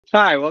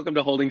Hi, welcome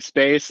to Holding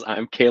Space.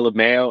 I'm Caleb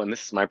Mayo, and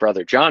this is my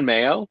brother John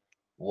Mayo.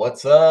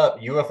 What's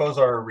up? UFOs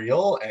are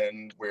real,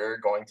 and we're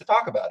going to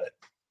talk about it.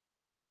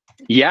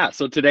 Yeah,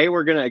 so today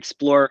we're going to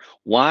explore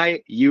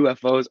why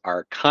UFOs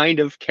are kind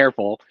of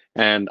careful,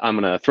 and I'm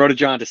going to throw to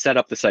John to set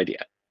up this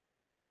idea.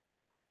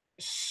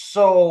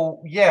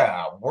 So,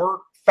 yeah, we're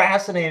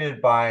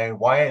fascinated by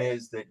why it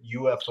is that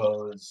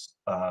UFOs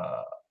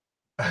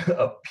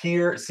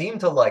seem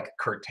to like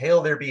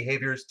curtail their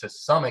behaviors to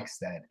some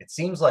extent. It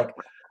seems like,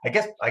 I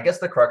guess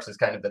the crux is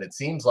kind of that it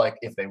seems like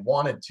if they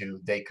wanted to,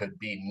 they could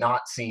be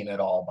not seen at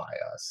all by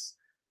us.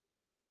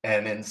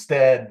 And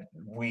instead,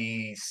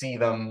 we see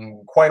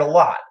them quite a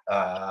lot.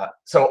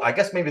 So I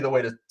guess maybe the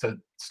way to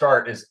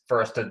start is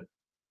for us to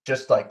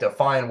just like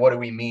define what do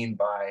we mean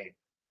by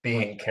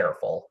being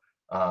careful,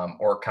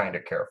 or kind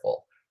of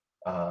careful.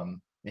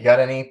 You got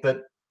any that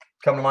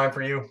come to mind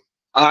for you?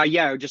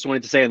 Yeah, I just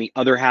wanted to say on the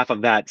other half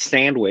of that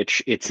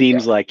sandwich, it Yeah.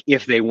 seems like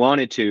if they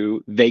wanted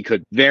to, they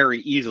could very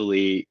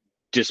easily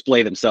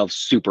display themselves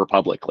super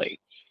publicly.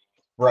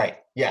 Right.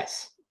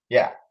 Yes.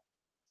 Yeah.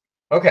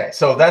 Okay.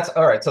 So that's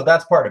all right. So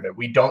that's part of it.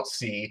 We don't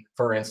see,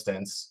 for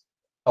instance,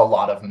 a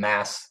lot of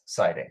mass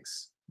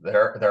sightings.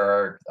 There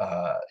are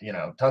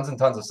tons and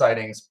tons of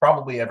sightings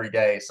probably every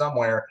day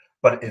somewhere,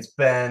 but it's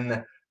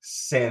been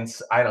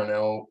since I don't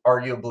know,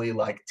 arguably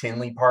like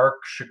Tinley Park,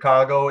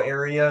 Chicago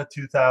area,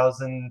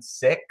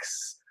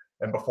 2006,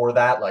 and before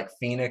that like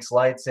Phoenix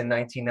Lights in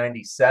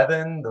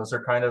 1997. Those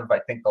are kind of I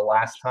think the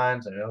last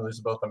times. I know there's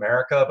both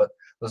America, but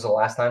those are the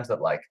last times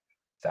that like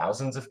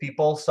thousands of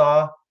people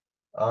saw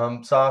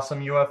some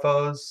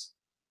UFOs.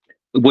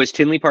 Was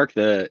Tinley Park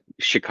the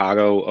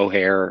Chicago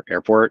O'Hare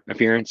Airport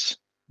appearance?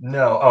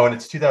 No, oh, and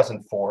it's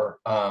 2004.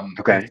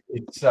 Okay.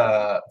 It's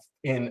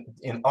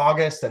in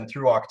August and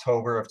through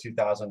October of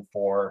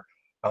 2004.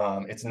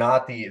 It's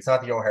not the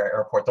O'Hare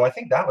Airport, though. I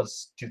think that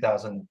was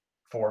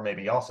 2004,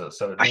 maybe also.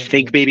 So I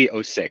think maybe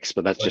 '06,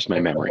 but that's like, just my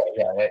memory.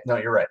 okay, yeah, no,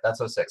 you're right.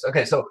 That's '06.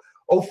 Okay, so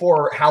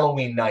 '04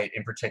 Halloween night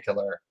in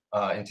particular,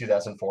 in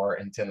 2004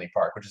 in Tinley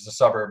Park, which is a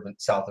suburb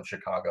south of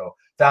Chicago.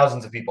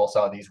 Thousands of people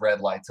saw these red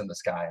lights in the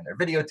sky, and there are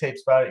videotapes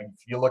about it. If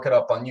you look it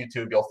up on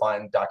YouTube, you'll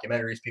find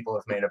documentaries people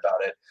have made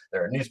about it.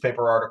 There are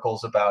newspaper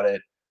articles about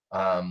it.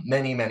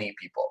 Many, many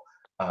people.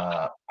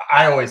 I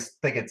always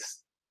think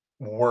it's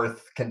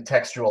worth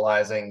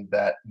contextualizing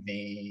that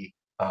the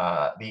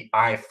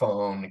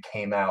iPhone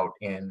came out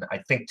in I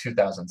think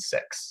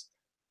 2006,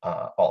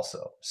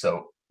 also.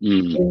 So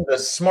Mm, in the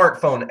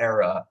smartphone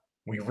era,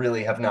 we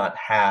really have not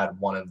had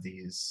one of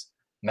these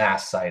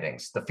mass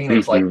sightings. The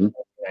Phoenix Lights hmm. in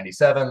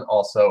 1997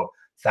 also.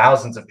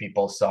 Thousands of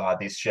people saw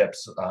these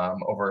ships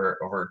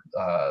over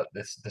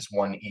this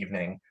one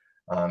evening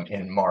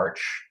in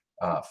March,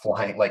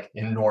 flying like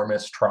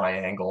enormous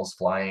triangles,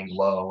 flying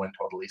low and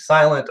totally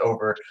silent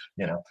over,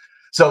 you know.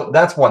 So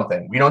that's one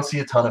thing. We don't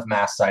see a ton of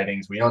mass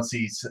sightings. We don't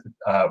see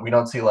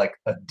like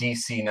a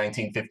DC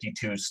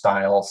 1952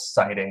 style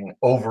sighting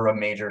over a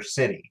major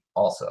city.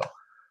 Also,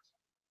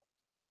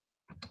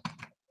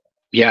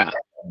 Yeah.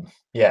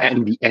 yeah,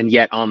 And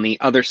yet on the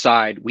other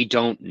side we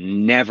don't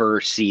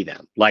never see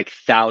them. Like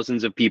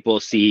thousands of people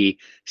see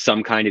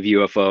some kind of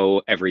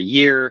UFO every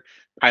year.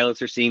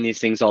 Pilots are seeing these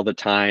things all the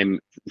time.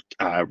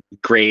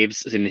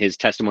 Graves in his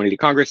testimony to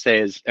Congress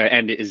says,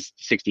 and his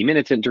 60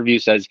 Minutes interview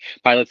says,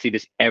 pilots see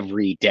this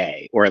every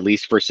day, or at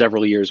least for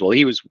several years while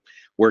he was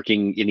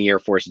working in the Air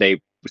Force,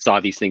 they saw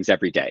these things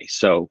every day.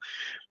 So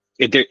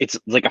it's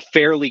like a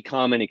fairly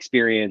common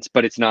experience,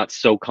 but it's not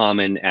so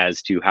common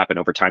as to happen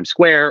over Times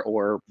Square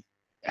or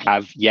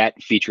have yet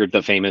featured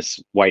the famous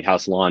White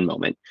House lawn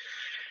moment,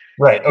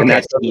 right. and Okay,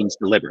 that so seems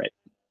deliberate.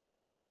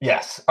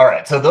 yes, all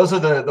right. So those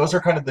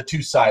are kind of the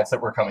two sides that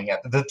we're coming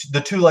at.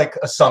 The two like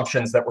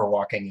assumptions that we're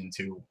walking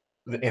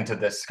into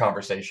this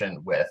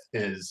conversation with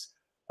is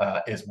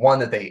one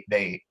that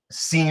they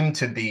seem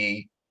to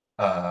be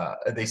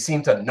they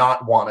seem to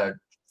not want to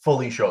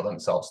fully show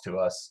themselves to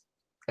us,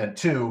 and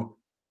two,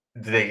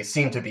 they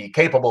seem to be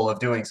capable of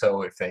doing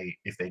so if they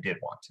did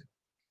want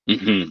to,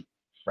 Hmm.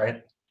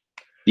 right?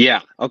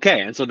 Yeah.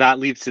 Okay. And so that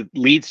leads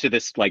to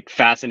this like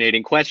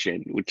fascinating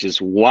question, which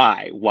is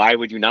why? Why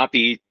would you not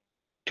be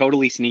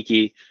totally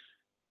sneaky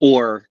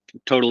or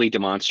totally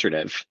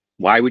demonstrative?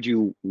 Why would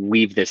you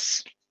weave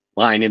this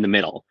line in the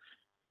middle?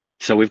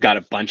 So we've got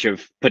a bunch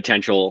of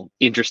potential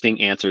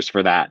interesting answers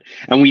for that.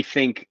 And we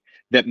think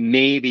that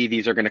maybe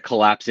these are going to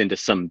collapse into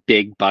some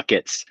big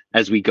buckets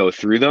as we go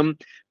through them,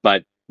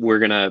 but we're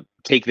going to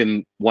take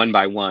them one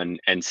by one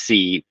and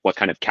see what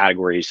kind of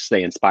categories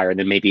they inspire. And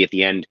then maybe at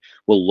the end,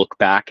 we'll look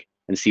back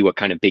and see what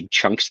kind of big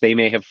chunks they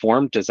may have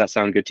formed. Does that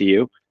sound good to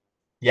you?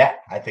 Yeah,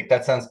 I think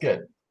that sounds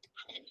good.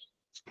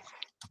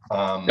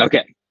 Um,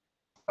 Okay.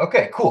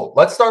 Okay, cool.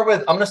 I'm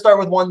going to start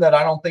with one that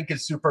I don't think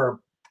is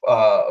super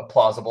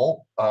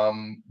plausible,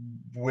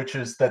 which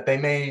is that they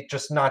may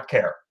just not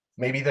care.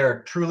 Maybe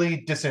they're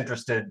truly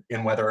disinterested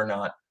in whether or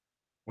not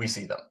we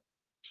see them.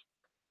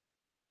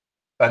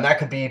 and that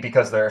could be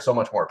because they're so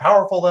much more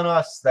powerful than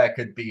us. That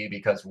could be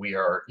because we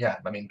are, yeah,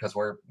 I mean, because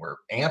we're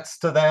ants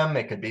to them.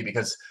 It could be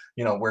because,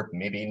 we're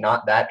maybe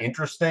not that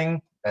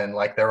interesting, and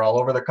like they're all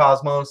over the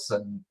cosmos,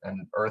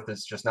 and Earth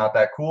is just not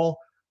that cool.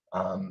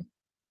 Um,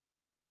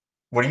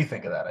 what do you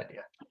think of that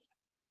idea?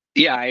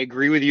 Yeah, I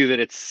agree with you that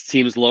it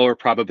seems lower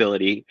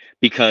probability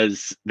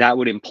because that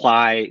would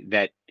imply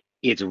that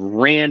it's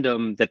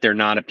random that they're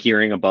not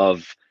appearing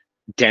above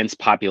dense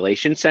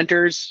population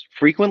centers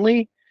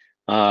frequently.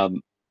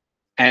 Um,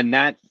 and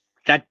that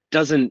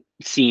doesn't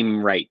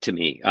seem right to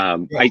me. Yeah,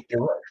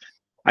 you're right.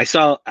 I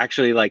saw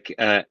actually like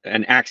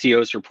an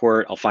Axios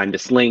report. I'll find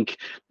this link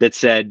that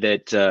said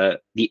that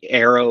the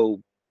Arrow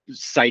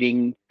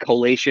sighting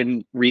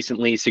collation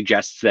recently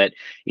suggests that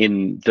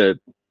in the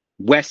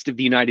west of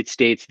the United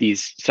States,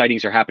 these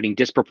sightings are happening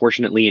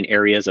disproportionately in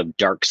areas of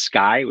dark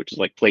sky, which is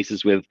like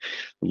places with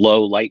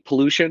low light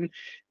pollution.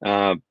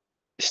 Uh,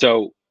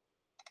 so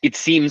it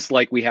seems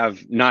like we have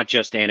not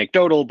just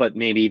anecdotal, but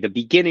maybe the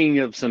beginning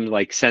of some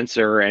like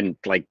sensor and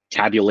like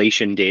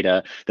tabulation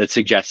data that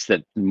suggests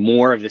that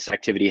more of this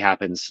activity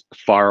happens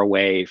far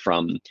away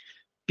from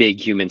big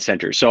human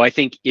centers. So I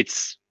think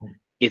it's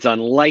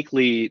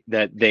unlikely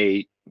that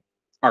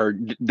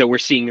we're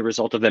seeing the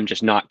result of them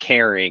just not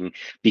caring,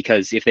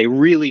 because if they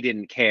really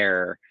didn't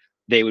care,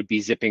 they would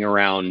be zipping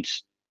around.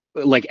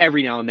 Like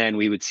every now and then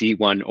we would see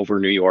one over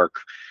New York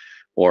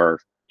or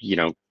you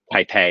know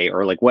Taipei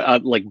or like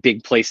what like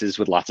big places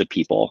with lots of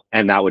people,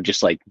 and that would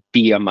just like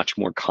be a much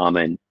more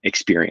common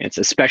experience,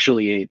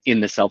 especially in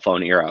the cell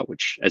phone era,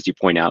 which, as you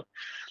point out,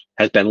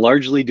 has been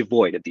largely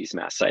devoid of these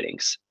mass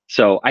sightings.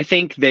 So I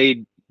think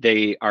they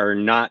are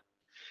not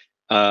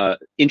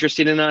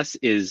interested in us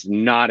is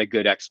not a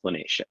good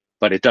explanation,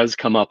 but it does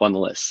come up on the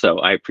list. So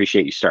I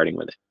appreciate you starting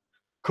with it.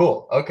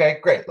 Cool. Okay,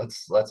 great.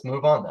 Let's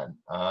move on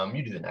then.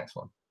 You do the next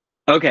one.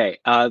 Okay,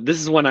 this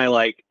is one I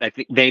like. I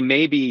think they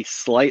may be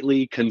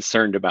slightly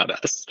concerned about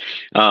us.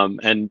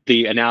 And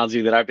the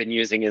analogy that I've been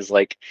using is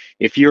like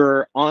if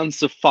you're on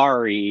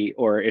safari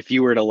or if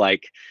you were to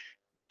like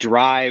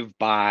drive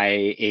by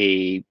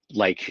a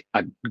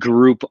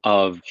group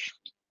of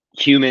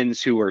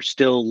humans who are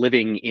still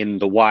living in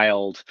the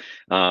wild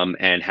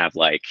and have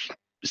like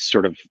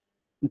sort of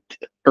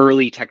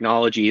early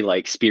technology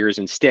like spears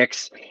and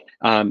sticks,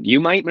 you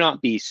might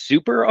not be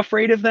super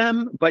afraid of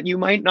them, but you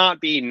might not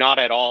be not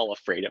at all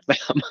afraid of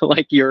them.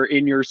 Like you're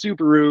in your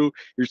Subaru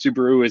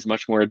is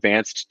much more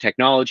advanced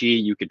technology.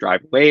 You could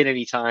drive away at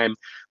any time.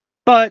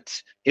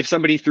 But if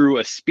somebody threw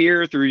a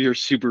spear through your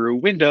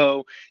Subaru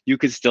window, you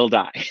could still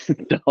die.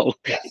 So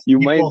Yes, you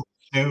might people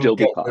do still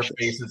be get their cautious.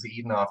 faces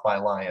eaten off by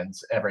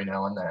lions every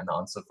now and then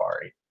on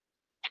safari.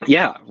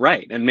 Yeah,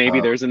 right. And maybe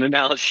Um, there's an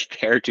analogy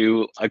there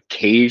to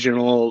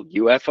occasional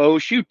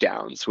UFO shoot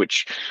downs,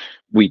 which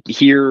we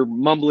hear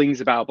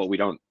mumblings about, but we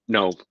don't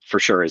know for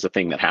sure is a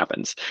thing that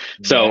happens.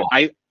 yeah, So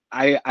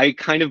I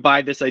kind of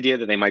buy this idea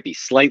that they might be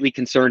slightly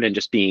concerned and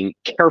just being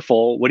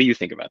careful. What do you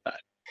think about that?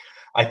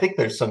 I think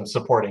there's some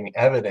supporting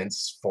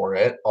evidence for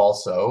it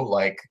also.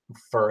 Like,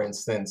 for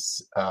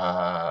instance,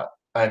 I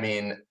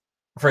mean,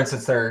 for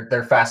instance,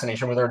 their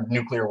fascination with our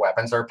nuclear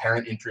weapons, our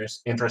apparent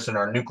interest in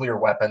our nuclear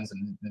weapons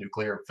and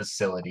nuclear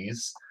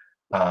facilities.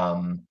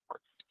 Um,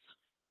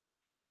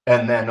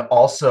 and then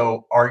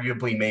also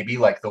arguably maybe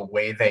like the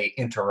way they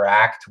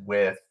interact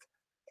with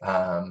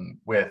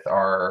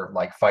our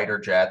like fighter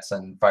jets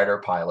and fighter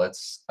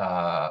pilots.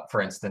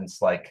 For instance,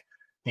 like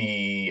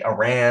the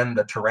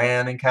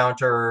Tehran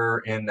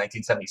encounter in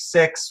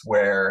 1976,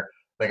 where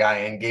the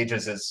guy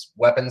engages his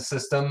weapons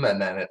system and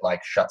then it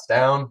like shuts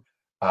down.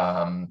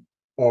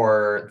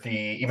 Or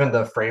even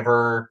the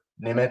Fravor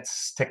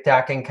Nimitz Tic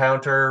Tac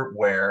encounter,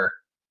 where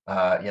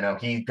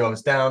he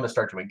goes down to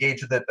start to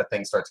engage with it, the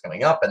thing starts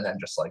coming up and then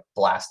just like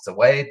blasts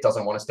away.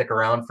 Doesn't want to stick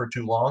around for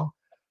too long.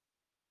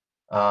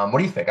 What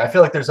do you think? I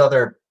feel like there's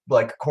other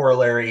like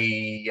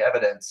corollary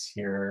evidence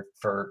here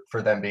for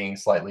them being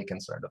slightly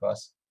concerned of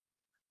us.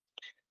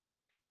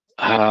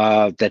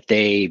 That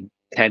they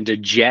tend to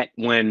jet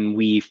when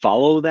we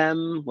follow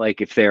them. Like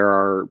if there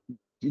are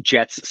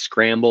jets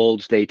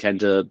scrambled, they tend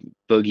to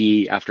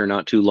boogie after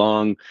not too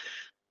long.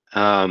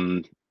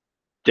 Um,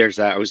 there's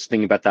that. I was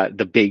thinking about that.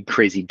 The big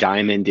crazy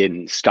diamond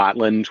in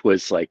Scotland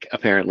was like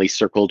apparently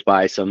circled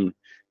by some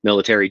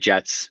military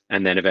jets,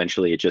 and then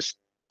eventually it just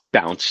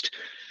bounced.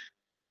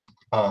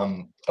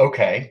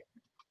 Okay,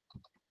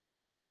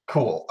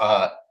 cool.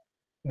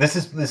 This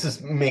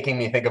is making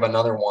me think of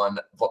another one,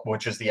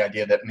 which is the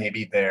idea that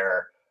maybe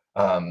they're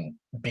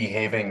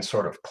behaving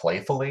sort of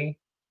playfully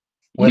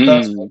with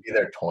us. Mm, Maybe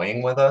they're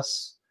toying with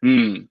us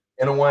mm.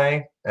 in a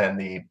way, and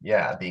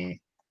the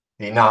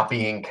not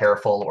being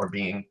careful or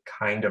being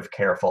kind of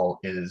careful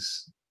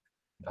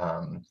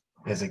um,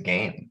 is a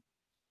game.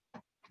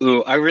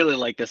 Ooh, I really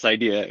like this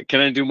idea. Can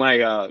I do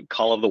my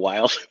Call of the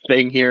Wild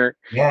thing here?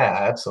 Yeah,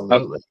 Oh,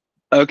 absolutely.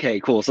 okay,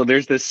 cool. So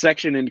there's this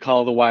section in Call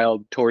of the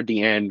Wild toward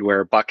the end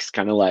where Buck's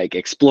kind of like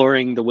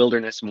exploring the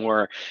wilderness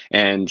more,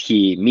 and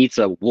he meets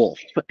a wolf,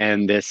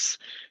 and this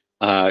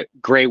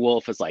Gray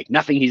Wolf is like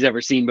nothing he's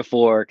ever seen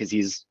before because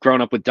he's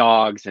grown up with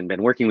dogs and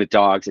been working with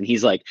dogs, and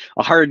he's like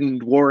a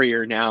hardened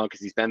warrior now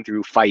because he's been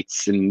through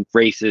fights and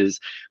races,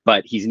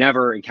 but he's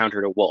never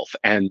encountered a wolf.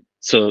 And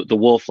so the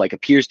wolf like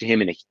appears to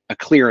him in a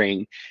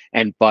clearing,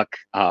 and Buck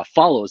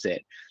follows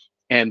it,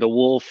 and the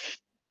wolf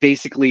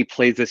basically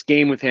plays this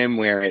game with him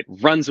where it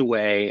runs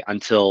away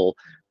until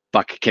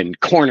Buck can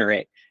corner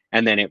it,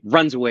 and then it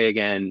runs away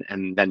again,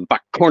 and then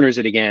Buck corners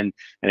it again,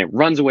 and it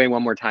runs away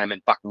one more time,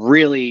 and Buck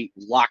really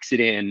locks it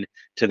in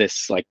to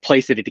this like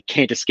place that it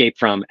can't escape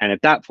from. And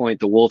at that point,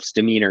 the wolf's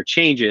demeanor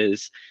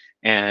changes,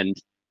 and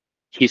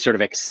he sort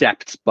of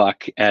accepts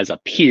Buck as a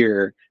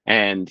peer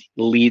and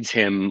leads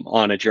him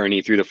on a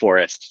journey through the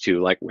forest to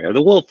like where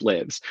the wolf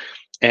lives.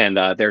 And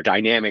their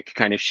dynamic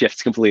kind of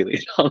shifts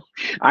completely. So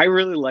I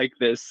really like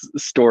this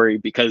story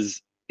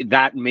because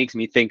that makes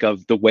me think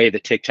of the way the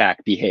Tic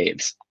Tac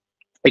behaves.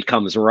 It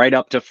comes right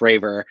up to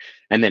Fravor,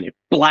 and then it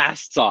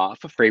blasts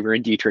off. Fravor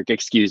and Dietrich,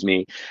 excuse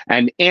me,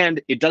 and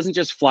it doesn't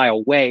just fly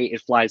away;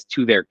 it flies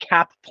to their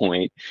cap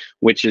point,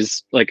 which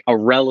is like a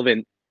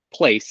relevant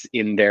place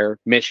in their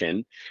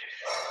mission,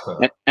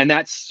 and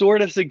that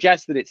sort of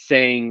suggests that it's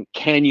saying,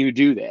 "Can you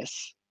do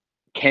this?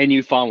 Can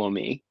you follow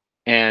me?"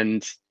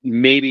 And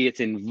maybe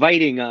it's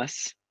inviting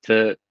us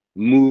to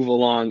move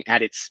along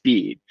at its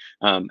speed.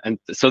 And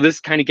so this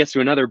kind of gets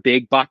to another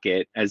big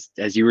bucket, as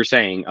you were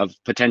saying, of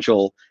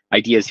potential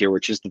ideas here,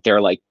 which is that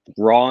they're like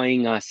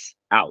drawing us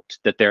out,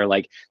 that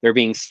they're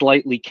being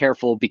slightly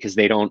careful because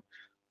they don't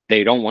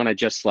want to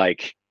just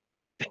like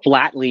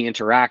flatly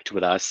interact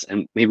with us,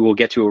 and maybe we'll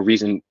get to a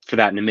reason for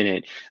that in a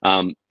minute.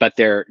 But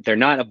they're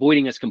not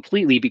avoiding us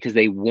completely because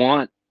they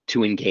want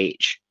to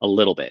engage a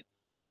little bit.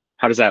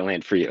 How does that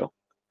land for you?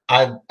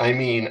 I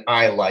mean,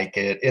 I like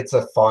it. It's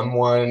a fun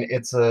one.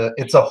 It's a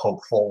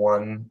hopeful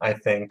one, I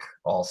think,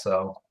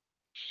 also.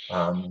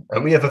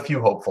 And we have a few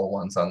hopeful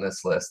ones on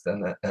this list,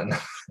 and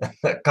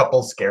a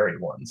couple scary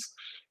ones.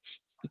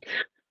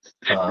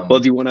 Well,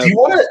 do you want to?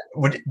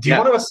 Do you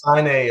want to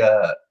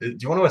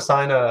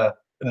assign a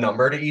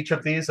number to each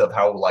of these of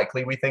how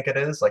likely we think it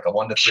is, like a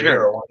 1 to 3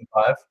 Sure. or a 1 to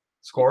 5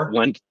 score?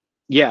 One.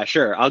 Yeah,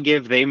 sure. I'll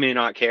give They May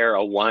Not Care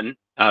a 1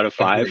 out of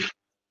 5.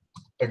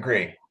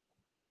 Agree.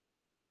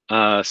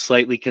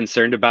 Slightly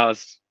concerned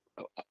about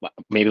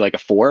maybe like a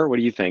 4. What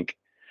do you think?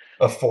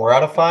 A 4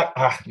 out of 5?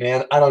 Ah,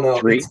 man, I don't know.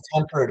 3? It's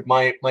tempered.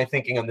 My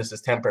thinking on this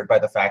is tempered by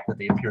the fact that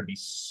they appear to be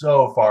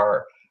so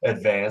far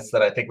advanced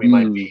that I think we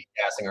might be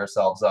gassing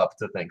ourselves up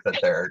to think that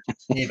they're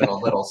even a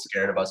little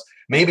scared of us.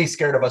 Maybe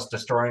scared of us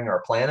destroying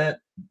our planet,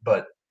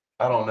 but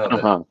I don't know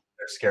that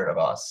they're scared of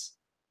us.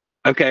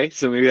 Okay,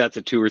 so maybe that's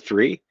a 2 or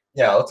 3.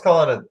 Yeah, let's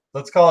call it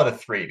a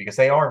 3 because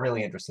they are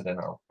really interested in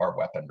our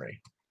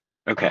weaponry.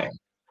 Okay.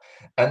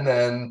 And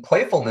then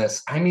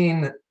playfulness. I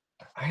mean,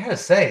 I gotta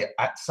say,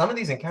 some of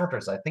these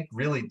encounters I think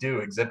really do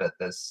exhibit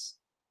this.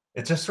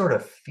 It just sort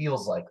of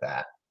feels like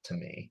that to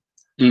me.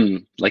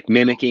 Like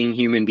mimicking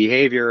human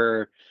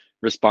behavior,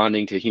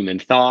 responding to human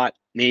thought,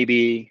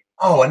 maybe.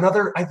 Oh,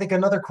 I think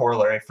another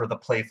corollary for the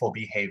playful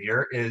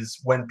behavior is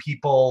when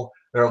people,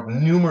 there are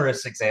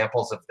numerous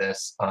examples of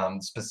this.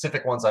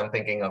 Specific ones I'm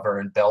thinking of are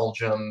in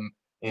Belgium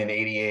in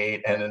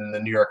 '88 and in the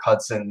New York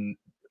Hudson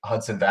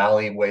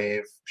Valley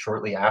wave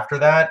shortly after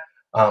that.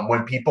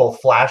 When people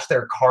flash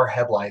their car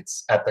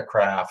headlights at the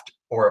craft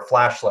or a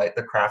flashlight,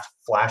 the craft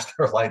flashed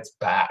their lights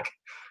back,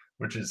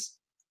 which is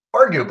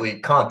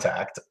arguably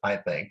contact, I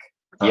think.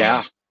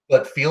 Yeah.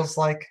 But feels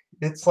like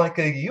it's like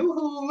a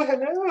yoo-hoo,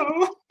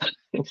 hello.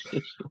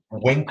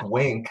 Wink,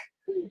 wink.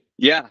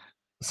 Yeah.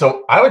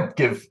 So I would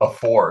give a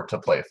 4 to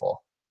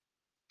playful.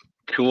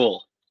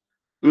 Cool.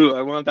 Ooh,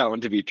 I want that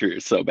one to be true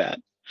so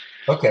bad.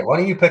 Okay, why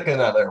don't you pick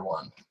another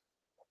one?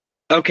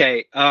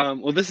 Okay.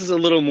 Well, this is a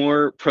little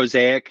more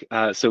prosaic,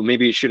 so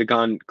maybe it should have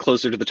gone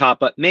closer to the top,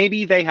 but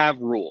maybe they have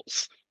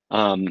rules.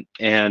 And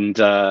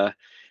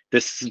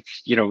this,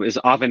 is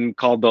often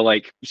called the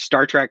like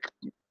Star Trek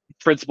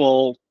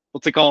principle.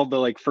 What's it called? The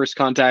like first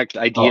contact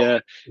idea. Oh,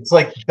 it's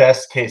like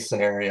best case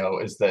scenario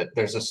is that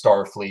there's a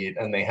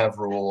Starfleet and they have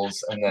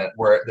rules, and that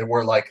we're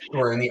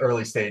in the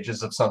early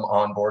stages of some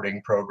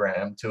onboarding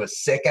program to a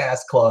sick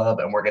ass club,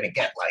 and we're gonna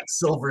get like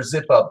silver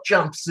zip up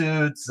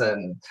jumpsuits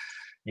and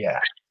yeah.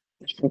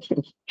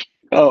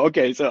 Oh,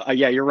 okay. So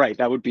yeah, you're right.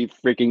 That would be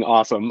freaking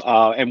awesome.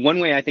 And one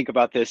way I think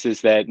about this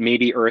is that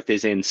maybe Earth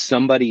is in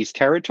somebody's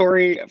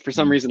territory. For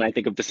some reason, I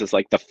think of this as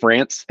like the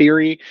France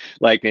theory.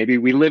 Like maybe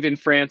we live in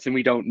France and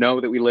we don't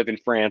know that we live in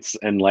France,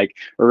 and like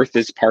Earth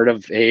is part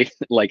of a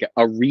like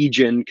a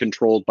region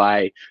controlled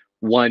by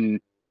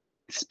one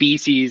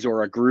species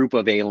or a group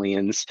of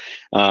aliens.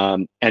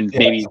 And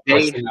maybe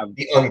they have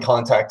the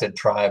uncontacted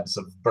tribes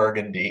of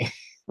Burgundy.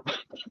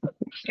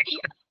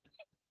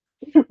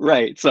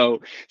 Right. So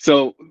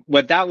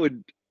what that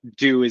would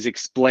do is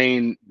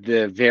explain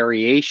the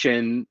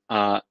variation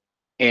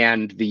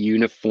and the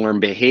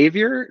uniform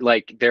behavior.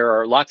 Like there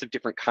are lots of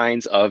different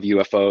kinds of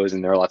UFOs,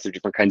 and there are lots of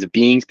different kinds of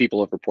beings people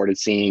have reported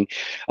seeing.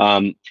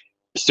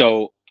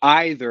 So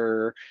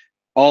either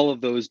all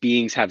of those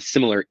beings have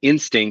similar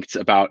instincts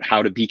about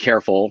how to be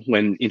careful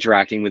when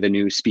interacting with a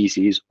new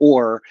species,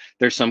 or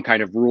there's some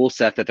kind of rule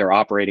set that they're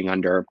operating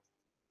under,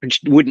 which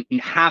wouldn't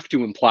have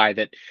to imply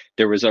that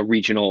there was a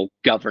regional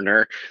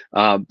governor,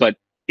 but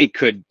it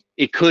could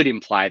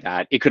imply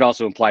that. It could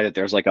also imply that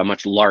there's like a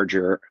much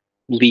larger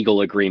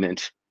legal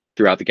agreement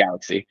throughout the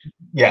galaxy.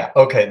 Yeah,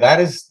 okay, that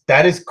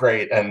is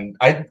great, and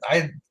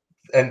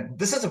and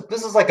this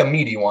is like a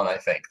meaty one, I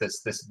think.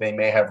 This they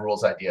may have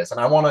rules ideas, and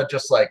I want to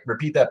just like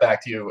repeat that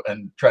back to you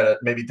and try to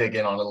maybe dig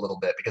in on it a little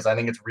bit because I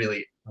think it's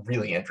really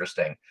really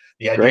interesting.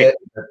 The idea Great.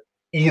 that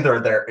either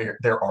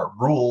there are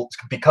rules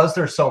because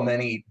there's so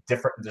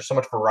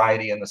much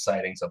variety in the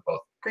sightings of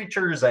both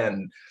creatures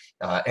and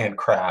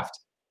craft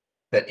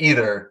that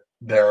either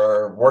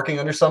they're working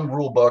under some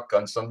rule book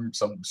on some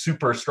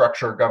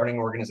superstructure governing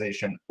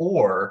organization,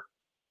 or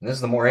and this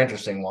is the more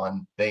interesting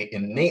one, they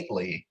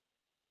innately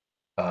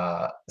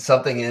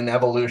something in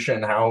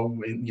evolution, how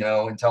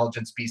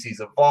intelligent species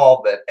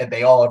evolve, that and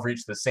they all have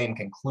reached the same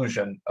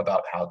conclusion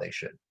about how they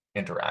should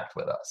interact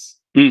with us.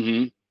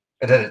 Hmm.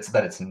 And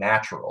that it's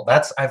natural.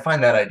 I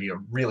find that idea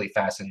really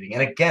fascinating.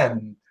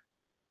 And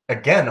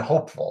again,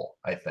 hopeful,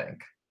 I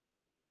think.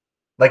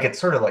 Like it's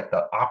sort of like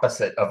the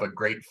opposite of a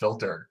great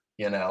filter,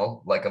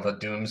 like of a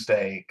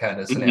doomsday kind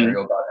of Hmm.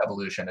 scenario about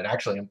evolution. It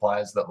actually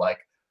implies that like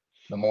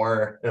the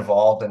more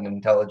evolved and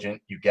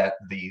intelligent you get,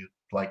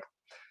 like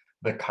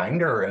the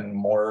kinder and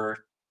more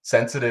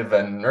sensitive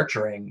and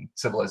nurturing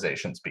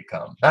civilizations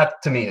become.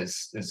 That to me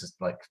is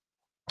like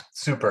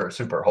super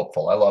super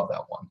hopeful. I love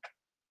that one.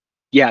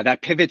 Yeah,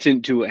 that pivots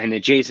into an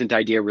adjacent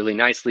idea really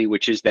nicely,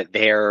 which is that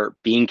they're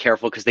being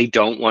careful because they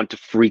don't want to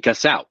freak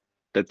us out,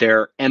 that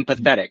they're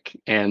empathetic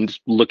and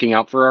looking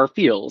out for our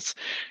feels.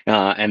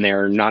 And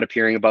they're not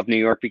appearing above New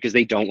York because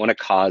they don't want to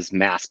cause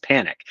mass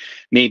panic.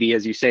 Maybe,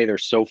 as you say, they're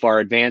so far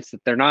advanced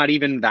that they're not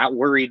even that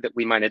worried that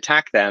we might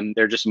attack them.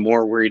 They're just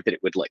more worried that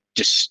it would like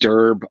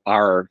disturb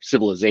our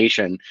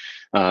civilization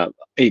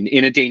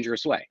in a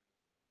dangerous way.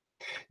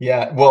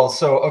 Yeah, well,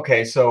 so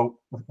okay, so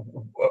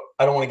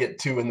I don't want to get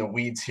too in the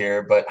weeds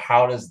here, but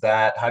how do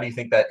you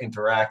think that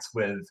interacts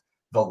with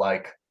the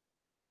like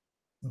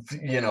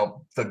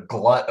the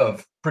glut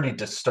of pretty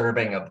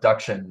disturbing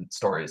abduction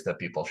stories that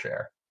people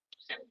share?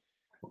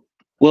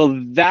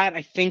 Well, that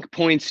I think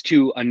points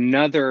to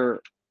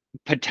another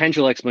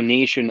potential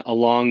explanation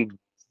along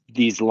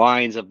these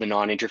lines of the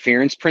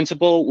non-interference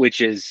principle,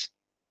 which is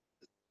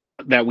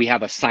that we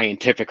have a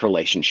scientific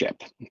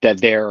relationship, that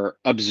they're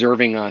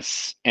observing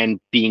us and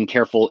being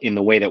careful in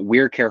the way that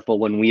we're careful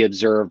when we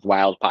observe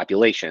wild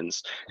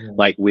populations. Mm.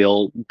 Like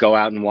we'll go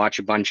out and watch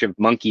a bunch of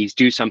monkeys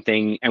do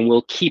something and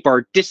we'll keep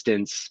our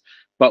distance,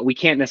 but we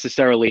can't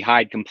necessarily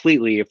hide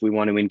completely if we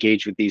want to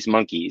engage with these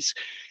monkeys.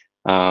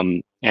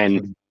 And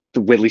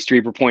Whitley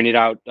Strieber pointed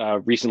out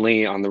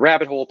recently on the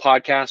Rabbit Hole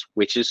podcast,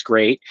 which is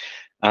great,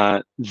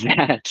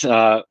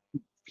 that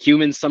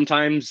humans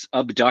sometimes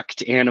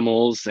abduct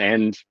animals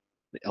and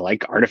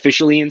like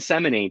artificially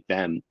inseminate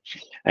them.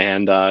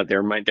 And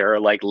there are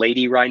like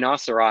lady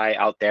rhinoceri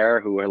out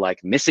there who are like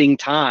missing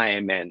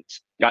time and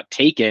got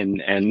taken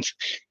and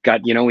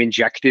got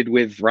injected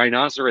with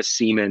rhinoceros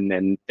semen,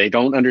 and they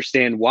don't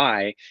understand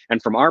why.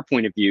 And from our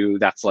point of view,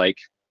 that's like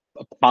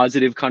a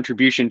positive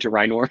contribution to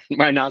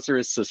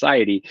rhinoceros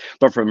society,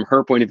 but from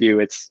her point of view,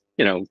 it's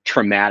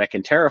traumatic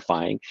and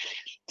terrifying.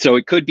 So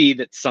it could be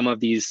that some of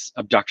these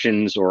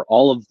abductions, or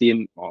all of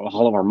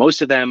or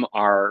most of them,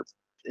 are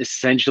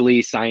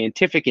essentially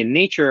scientific in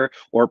nature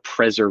or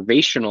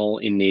preservational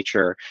in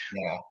nature,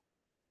 Yeah.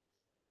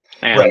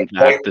 Right. and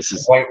that White, this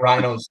is white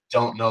rhinos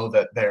don't know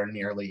that they're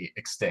nearly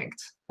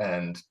extinct,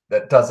 and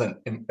that doesn't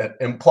it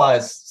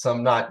implies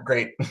some not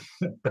great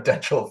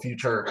potential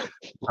future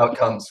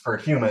outcomes for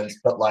humans.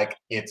 But like,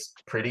 it's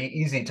pretty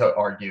easy to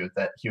argue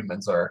that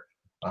humans are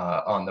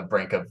on the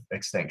brink of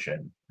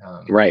extinction.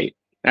 right.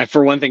 And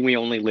for one thing, we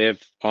only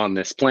live on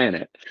this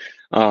planet.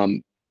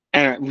 Um,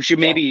 and we should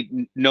Yeah.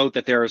 maybe note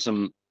that there are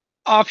some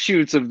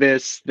offshoots of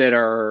this that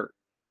are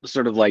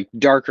sort of like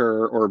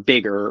darker or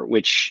bigger,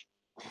 which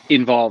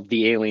involve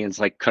the aliens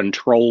like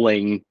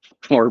controlling,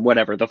 or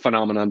whatever the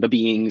phenomenon,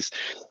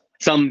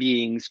 some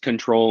beings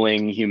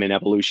controlling human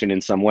evolution in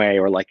some way,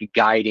 or like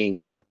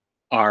guiding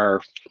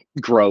our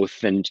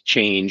growth and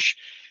change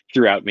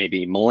throughout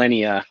maybe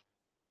millennia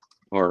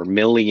or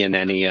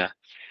millionennia.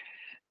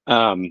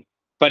 Um,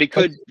 but it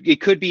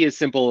could be as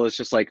simple as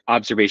just like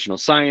observational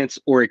science,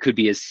 or it could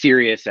be as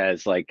serious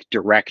as like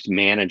direct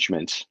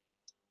management,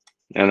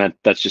 and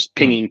that's just Hmm.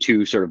 pinging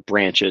two sort of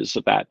branches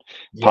of that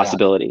Yeah.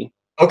 possibility.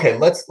 Okay,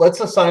 let's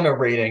assign a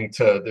rating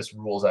to this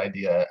rules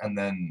idea and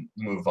then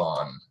move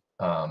on.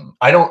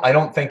 I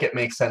don't think it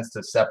makes sense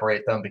to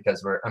separate them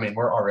because we're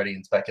already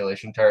in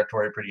speculation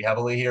territory pretty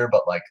heavily here,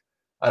 but like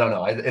I don't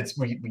know, it's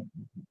we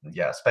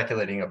yeah,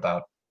 speculating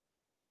about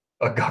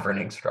a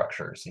governing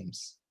structure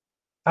seems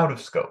out of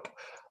scope.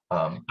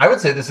 I would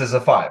say this is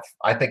a 5.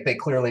 I think they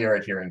clearly are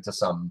adhering to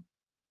some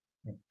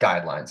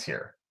guidelines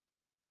here,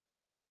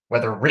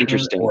 whether written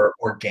Interesting. or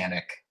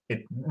organic.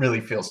 It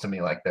really feels to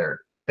me like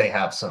they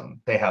have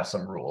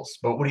some rules.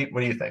 But what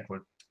do you think?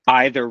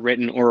 Either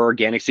written or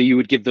organic. So you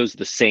would give those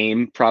the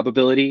same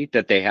probability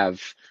that they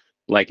have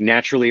like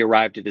naturally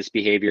arrived at this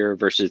behavior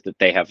versus that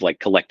they have like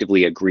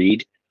collectively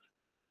agreed.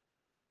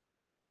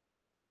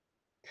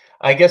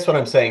 I guess what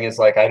I'm saying is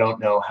like I don't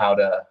know how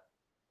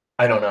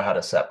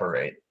to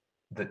separate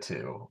the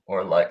two,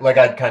 or like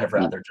I'd kind of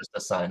Mm. rather just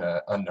assign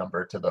a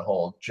number to the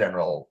whole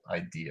general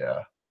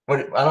idea. I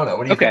don't know.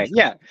 What do you think? Okay,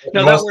 yeah. You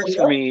No, want to that split works it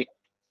for up? me.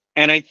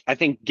 And I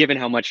think given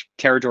how much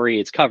territory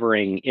it's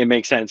covering, it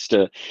makes sense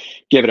to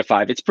give it a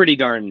 5. It's pretty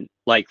darn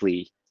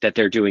likely that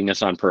they're doing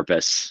this on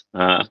purpose,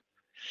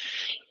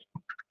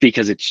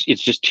 because it's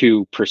just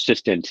too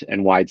persistent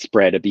and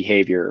widespread a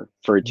behavior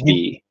for it to Would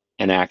be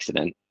an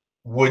accident.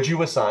 would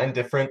you assign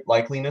different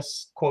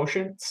likeliness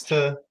quotients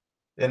to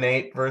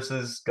innate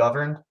versus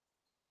governed?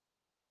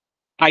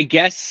 I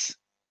guess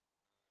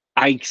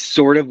I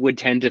sort of would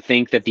tend to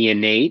think that the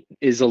innate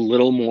is a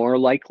little more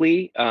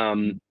likely,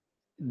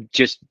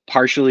 just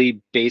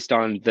partially based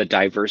on the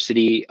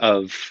diversity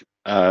of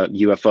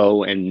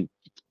UFO and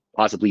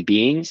possibly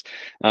beings.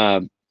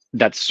 Uh,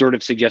 that sort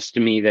of suggests to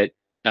me that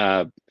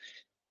uh,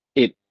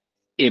 it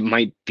it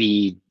might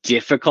be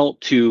difficult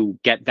to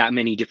get that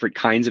many different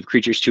kinds of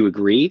creatures to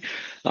agree.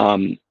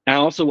 I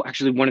also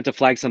actually wanted to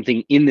flag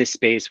something in this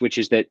space, which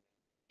is that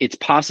it's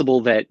possible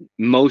that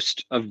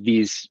most of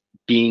these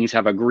beings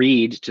have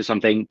agreed to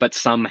something, but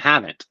some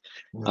haven't.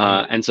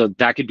 Mhm. And so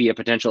that could be a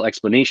potential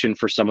explanation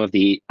for some of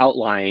the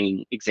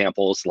outlying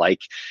examples like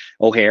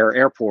O'Hare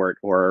Airport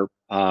or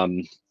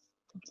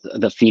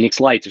the Phoenix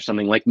Lights or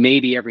something. Like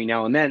maybe every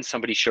now and then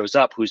somebody shows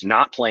up who's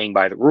not playing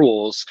by the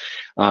rules,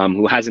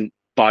 who hasn't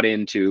bought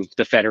into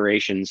the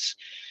Federation's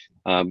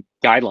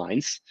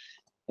guidelines,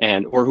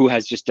 and or who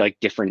has just like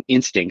different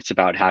instincts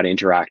about how to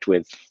interact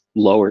with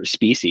lower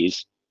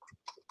species.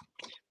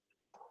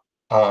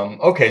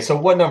 Okay, so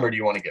what number do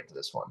you want to give to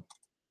this one?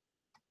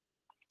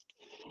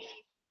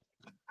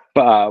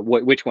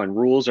 Which one,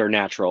 rules or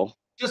natural?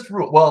 Just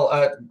rule. Well,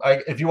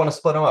 if you want to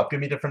split them up, give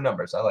me different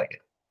numbers. I like it.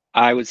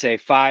 I would say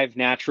 5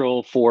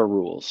 natural, 4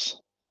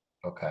 rules.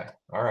 Okay.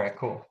 All right.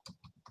 Cool.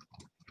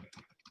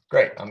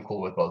 Great. I'm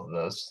cool with both of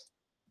those.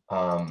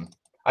 Um,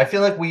 I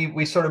feel like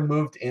we sort of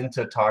moved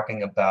into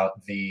talking about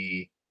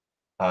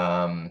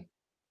um,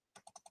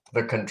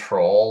 the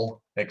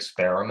control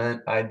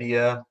experiment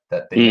idea,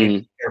 that they may be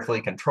Mm,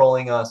 carefully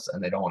controlling us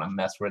and they don't want to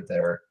mess with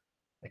their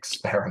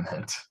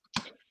experiment.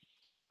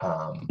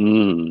 Um,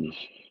 mm.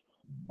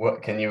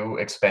 what can you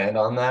expand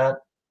on that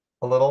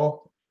a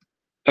little?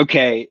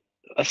 Okay,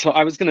 so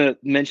I was going to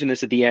mention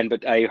this at the end,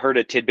 but I heard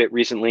a tidbit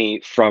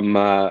recently from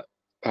a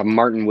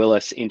Martin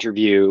Willis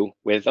interview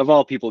with, of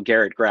all people,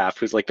 Garrett Graff,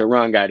 who's like the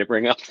wrong guy to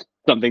bring up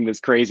something that's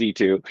crazy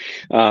to.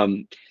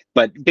 Um,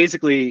 but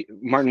basically,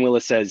 Martin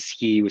Willis says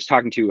he was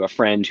talking to a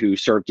friend who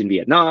served in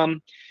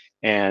Vietnam,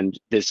 and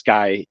this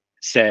guy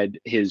said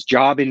his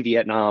job in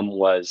Vietnam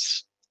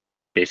was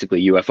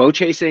basically UFO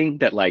chasing,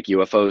 that like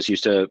UFOs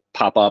used to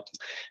pop up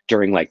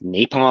during like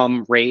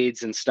napalm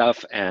raids and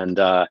stuff. And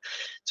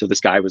so this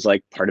guy was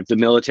like part of the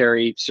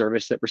military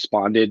service that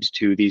responded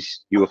to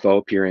these UFO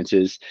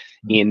appearances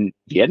in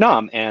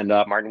Vietnam. And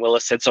Martin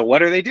Willis said, "So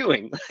what are they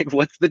doing? Like,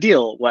 what's the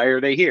deal? Why are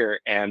they here?"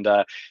 And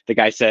the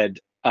guy said,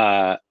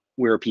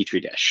 "We're a petri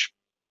dish."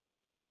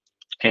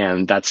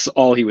 And that's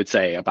all he would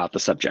say about the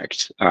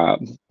subject.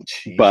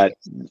 But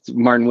Jesus.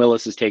 Martin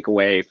Willis's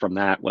takeaway from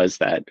that was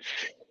that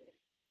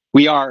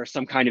we are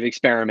some kind of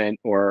experiment,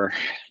 or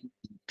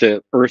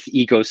the Earth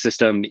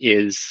ecosystem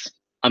is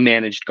a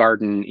managed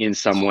garden in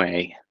some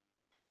way.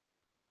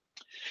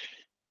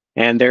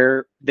 And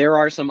there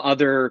are some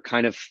other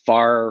kind of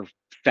far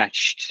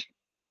fetched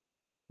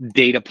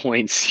data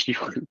points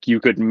you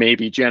could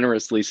maybe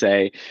generously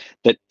say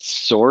that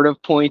sort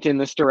of point in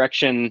this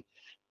direction.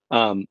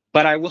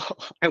 But I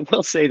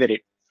will say that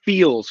it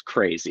feels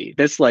crazy.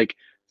 This like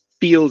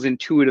feels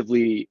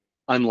intuitively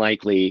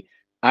unlikely.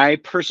 I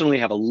personally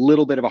have a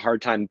little bit of a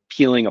hard time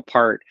peeling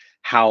apart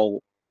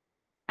how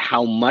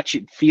much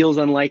it feels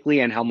unlikely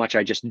and how much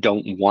I just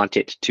don't want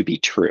it to be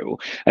true.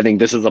 I think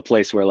this is a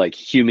place where like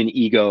human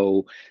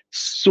ego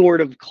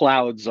sort of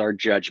clouds our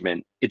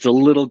judgment. It's a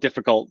little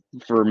difficult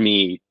for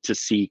me to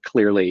see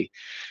clearly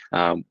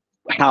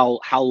how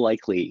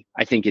likely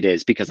I think it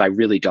is, because I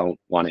really don't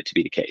want it to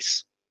be the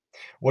case.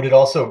 What it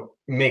also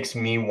makes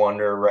me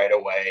wonder right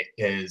away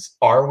is,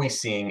 are we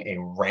seeing a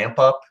ramp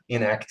up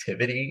in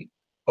activity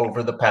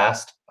over the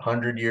past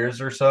 100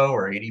 years or so,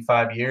 or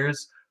 85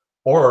 years?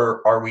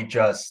 Or are we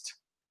just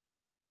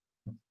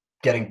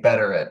getting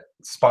better at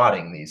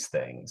spotting these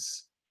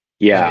things?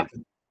 And Yeah.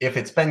 if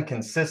it's been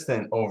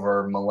consistent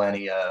over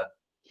millennia,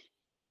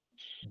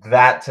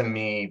 that to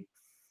me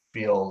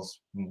feels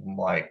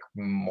like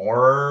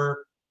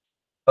more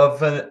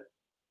of an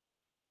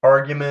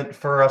argument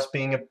for us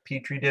being a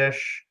petri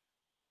dish.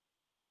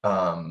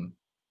 Um,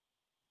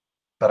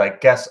 but I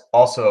guess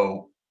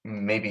also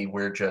maybe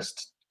we're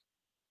just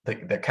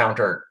the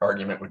counter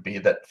argument would be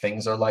that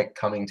things are like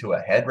coming to a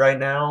head right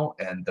now,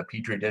 and the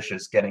petri dish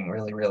is getting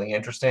really, really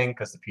interesting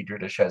because the petri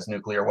dish has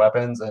nuclear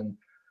weapons and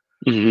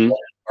Hmm.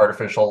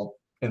 artificial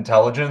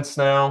intelligence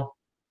now,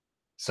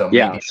 so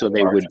Yeah, maybe so they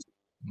they are would, just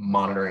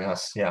monitoring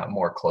us, yeah,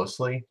 more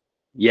closely.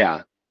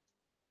 yeah,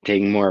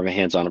 taking more of a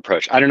hands-on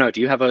approach. I don't know. Do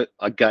you have a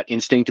gut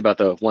instinct about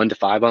the 1 to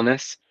 5 on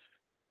this?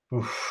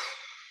 Oof.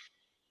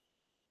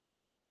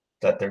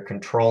 That they're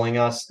controlling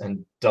us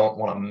and don't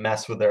want to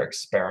mess with their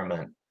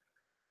experiment.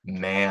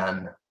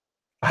 Man,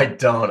 I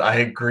don't. I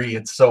agree.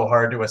 It's so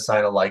hard to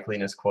assign a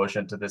likeliness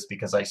quotient to this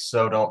because I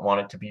so don't want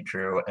it to be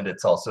true, and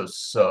it's also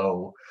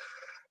so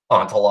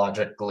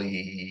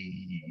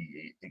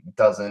ontologically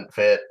doesn't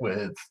fit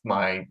with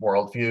my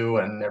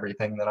worldview and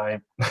everything that I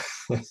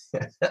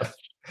have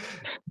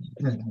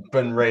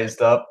been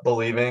raised up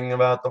believing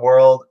about the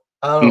world.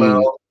 I don't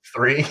Mm, know.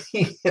 3?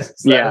 Is that a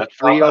yeah,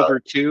 three cop-out? over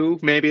two,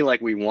 maybe.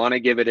 Like we want to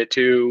give it a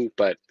 2,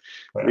 but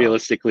Yeah.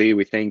 realistically,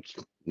 we think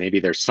maybe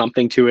there's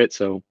something to it,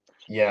 so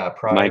Yeah, it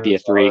might be a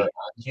priors are 3.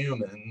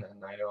 unhuman,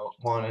 and I don't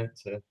want it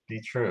to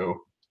be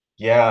true.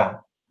 Yeah,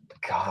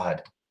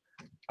 God.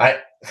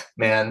 I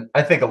man,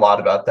 I think a lot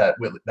about that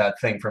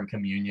thing from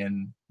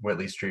Communion,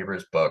 Whitley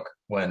Strieber's book,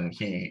 when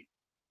he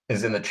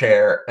is in the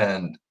chair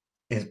and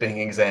is being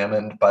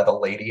examined by the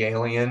lady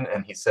alien,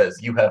 and he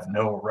says, "You have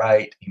no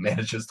right." He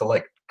manages to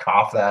like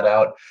cough that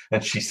out,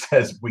 and she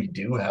says, "We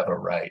do have a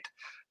right."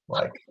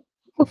 Like,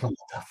 what the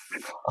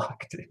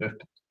fuck,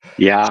 dude?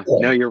 Yeah,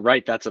 no, Cool. you're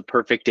right. That's a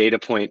perfect data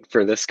point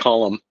for this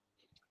column.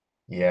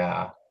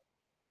 Yeah.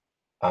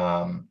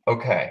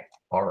 Okay.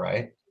 All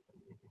right.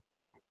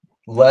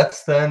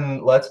 Let's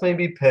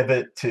maybe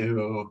pivot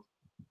to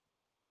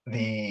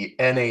the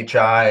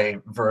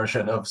NHI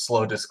version of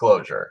slow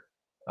disclosure,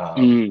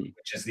 Mm,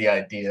 which is the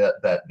idea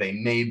that they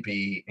may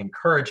be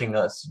encouraging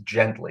us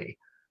gently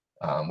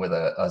with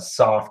a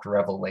soft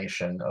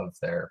revelation of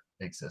their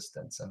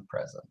existence and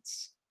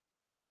presence.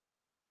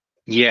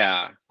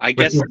 yeah, I Which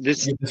guess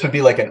this, this would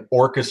be like an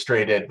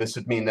orchestrated. This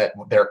would mean that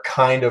they're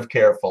kind of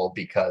careful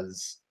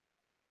because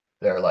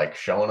they're like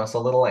showing us a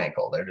little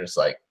ankle. They're just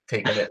like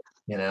taking it,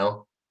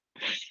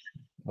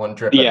 one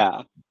drip at a.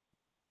 yeah,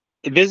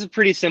 this is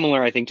pretty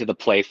similar, I think, to the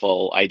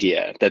playful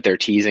idea that they're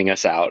teasing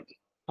us out,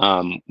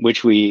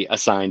 which we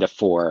assigned a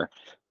 4.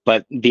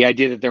 But the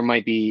idea that there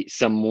might be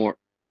some more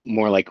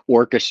like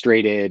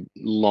orchestrated,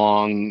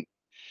 long-term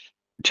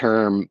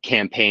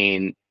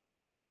campaign,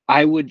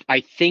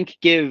 I think,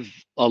 give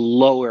a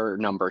lower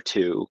number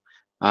 2,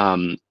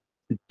 um,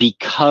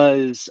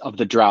 because of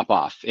the drop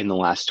off in the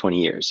last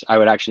 20 years. I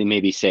would actually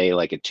maybe say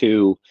like a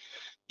 2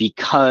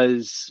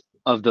 because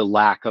of the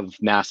lack of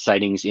mass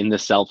sightings in the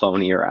cell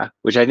phone era,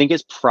 which I think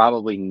is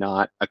probably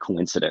not a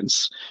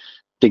coincidence.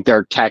 I think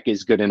their tech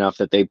is good enough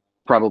that they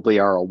probably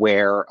are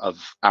aware of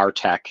our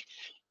tech,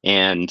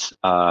 and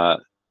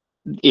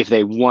if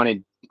they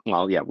wanted,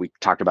 well, yeah, we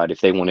talked about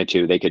if they wanted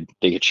to, they could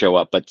show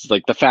up. But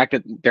like the fact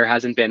that there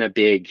hasn't been a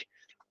big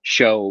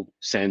show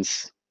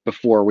since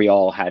before we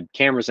all had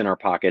cameras in our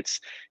pockets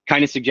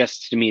kind of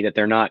suggests to me that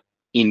they're not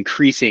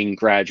increasing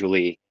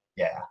gradually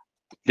Yeah.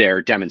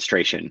 their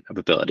demonstration of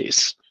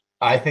abilities.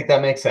 I think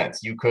that makes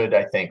sense. You could,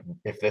 I think,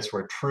 if this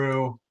were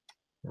true,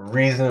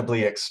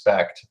 reasonably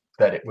expect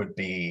that it would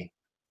be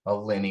a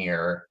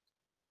linear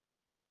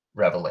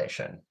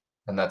revelation,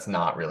 and that's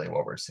not really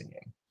what we're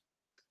seeing.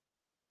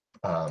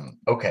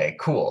 Okay,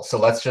 cool. So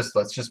let's just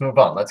move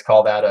on. Let's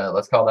call that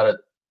a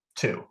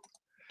 2.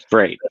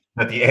 Great.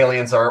 That the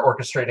aliens are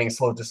orchestrating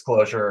slow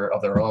disclosure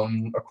of their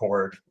own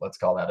accord. Let's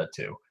call that a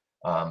 2.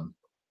 Um,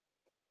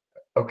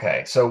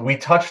 okay, so we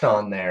touched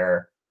on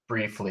there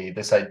briefly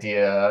this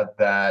idea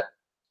that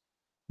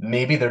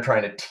maybe they're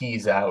trying to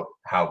tease out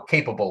how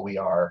capable we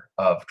are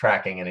of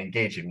tracking and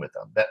engaging with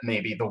them. That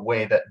maybe the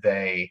way that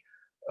they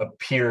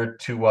appear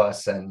to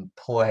us and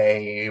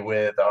play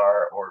with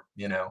our, or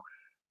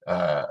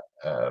uh,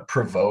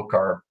 provoke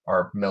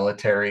our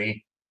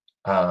military,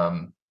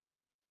 um,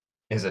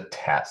 is a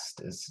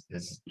test. Is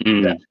that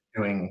Mm.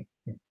 doing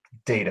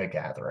data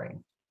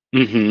gathering?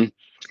 Hmm.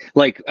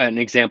 Like an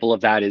example of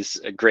that is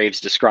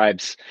Graves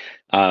describes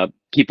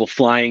people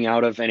flying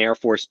out of an Air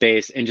Force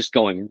base and just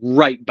going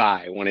right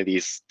by one of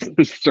these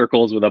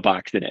circles with a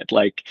box in it.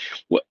 Like,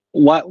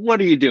 what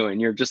are you doing?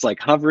 You're just like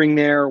hovering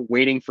there,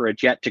 waiting for a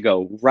jet to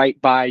go right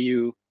by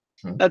you.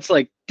 Hmm. That's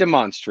like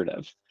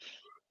demonstrative.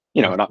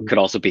 It Mhm. could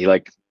also be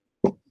like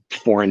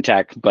foreign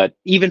tech, but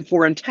even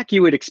foreign tech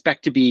you would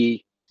expect to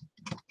be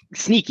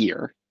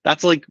sneakier.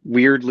 That's like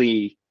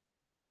weirdly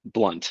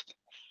blunt.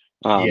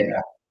 Um,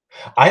 Yeah,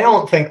 I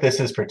don't think this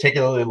is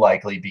particularly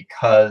likely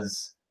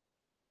because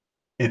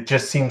it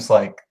just seems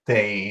like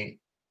they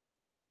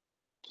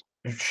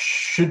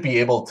should be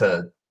able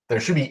to. There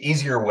should be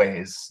easier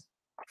ways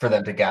for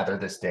them to gather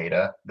this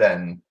data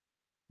than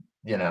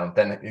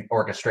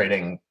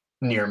orchestrating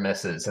near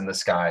misses in the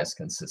skies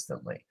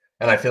consistently.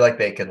 And I feel like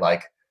they could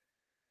like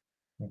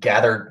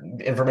gather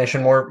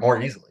information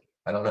more easily.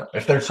 I don't know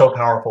if they're so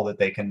powerful that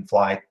they can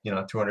fly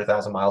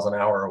 200,000 miles an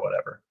hour or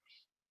whatever.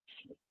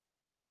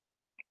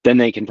 then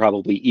they can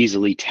probably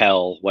easily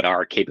tell what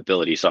our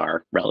capabilities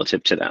are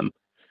relative to them.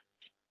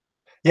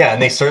 Yeah,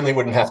 and they certainly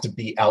wouldn't have to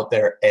be out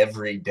there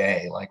every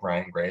day, like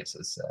Ryan Graves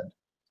has said.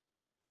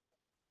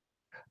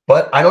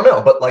 But I don't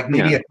know. But like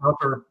maybe Yeah. a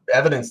counter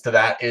evidence to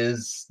that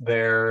is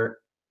their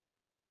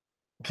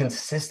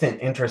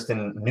consistent interest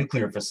in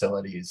nuclear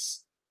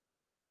facilities.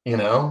 You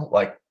know,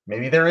 like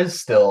maybe there is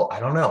still,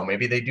 I don't know,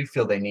 maybe they do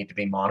feel they need to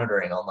be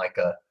monitoring on like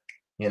a,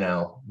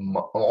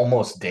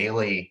 almost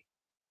daily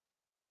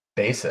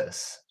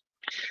basis.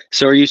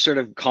 So are you sort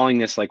of calling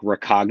this like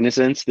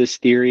recognizance, this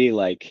theory,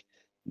 like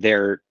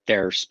they're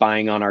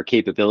spying on our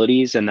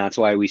capabilities and that's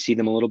why we see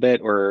them a little bit,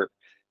 or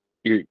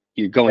you're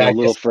going Yeah, a I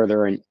little guess.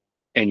 further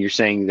and you're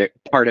saying that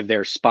part of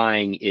their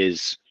spying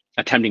is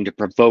attempting to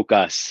provoke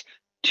us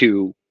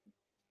to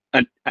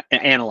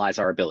analyze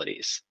our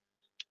abilities.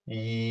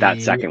 That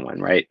Yeah, second one,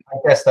 right?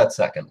 I guess that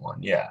second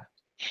one. Yeah.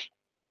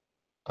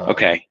 Um,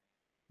 Okay.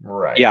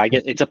 right. Yeah, I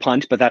get it's a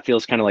punt, but that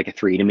feels kind of like a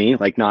three to me,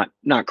 like not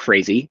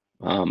crazy,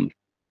 but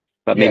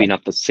Yeah. maybe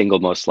not the single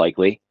most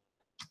likely.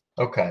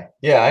 Okay.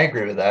 Yeah, I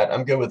agree with that.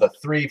 I'm good with a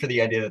three for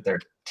the idea that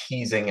they're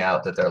teasing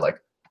out, that they're like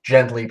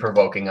gently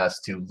provoking us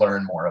to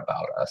learn more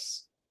about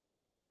us.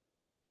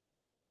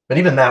 But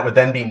even that would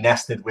then be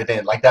nested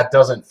within, like that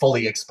doesn't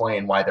fully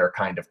explain why they're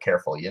kind of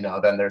careful,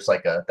 Then there's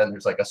like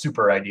a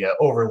super idea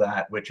over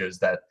that, which is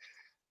that,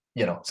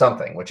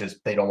 something, which is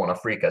they don't want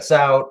to freak us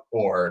out,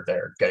 or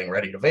they're getting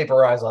ready to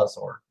vaporize us,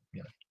 or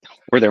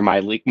Or they're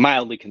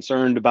mildly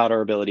concerned about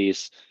our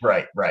abilities.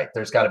 right, right.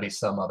 There's got to be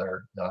some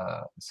other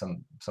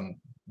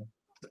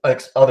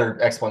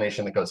other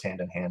explanation that goes hand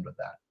in hand with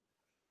that.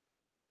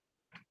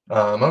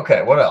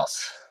 Okay, what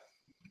else?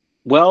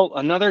 Well,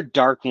 another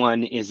dark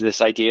one is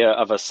this idea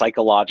of a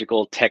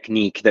psychological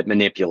technique that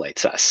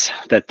manipulates us,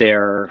 that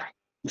they're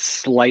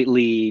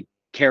slightly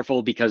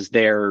careful because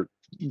they're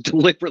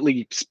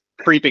deliberately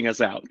creeping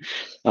us out.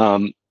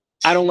 Um,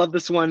 I don't love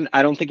this one.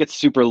 I don't think it's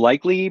super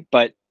likely,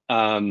 but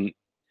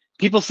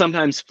people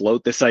sometimes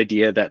float this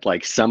idea that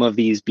like some of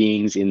these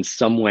beings in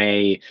some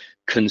way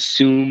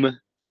consume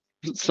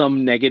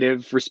some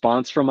negative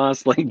response from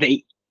us, like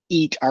they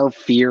eat our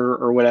fear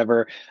or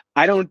whatever.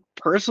 I don't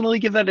personally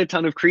give that a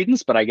ton of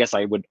credence, but I guess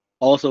I would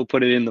also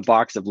put it in the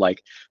box of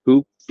like,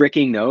 who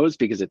freaking knows?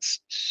 Because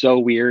it's so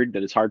weird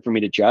that it's hard for me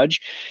to judge.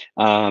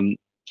 Um,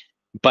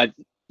 but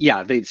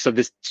yeah, so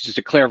this, just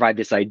to clarify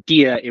this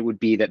idea, it would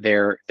be that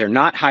they're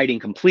not hiding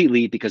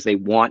completely because they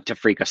want to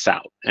freak us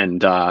out,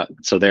 and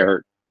so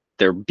they're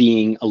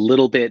being a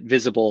little bit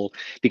visible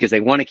because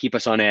they want to keep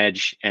us on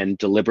edge and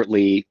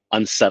deliberately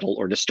unsettle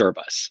or disturb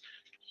us.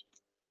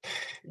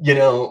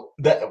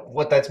 That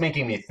what that's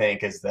making me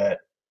think is that,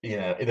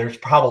 there's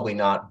probably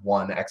not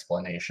one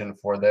explanation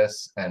for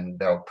this, and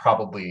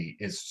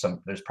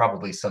there's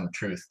probably some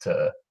truth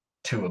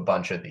to a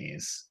bunch of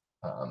these,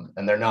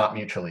 and they're not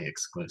mutually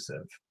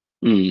exclusive.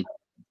 Mm.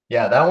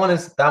 Yeah, that one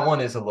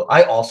is a little.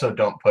 I also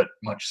don't put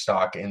much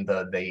stock in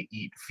the they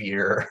eat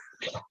fear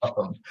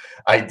um,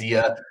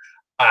 idea.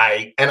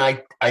 I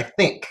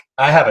think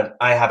I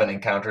haven't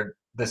encountered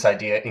this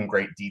idea in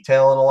great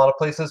detail in a lot of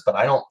places, but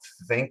I don't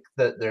think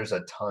that there's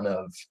a ton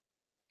of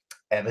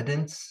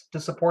evidence to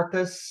support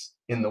this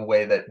in the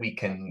way that we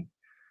can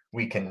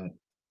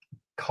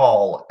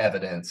call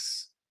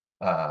evidence.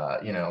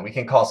 We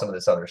can call some of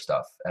this other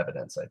stuff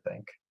evidence, I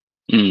think,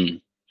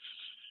 Mm.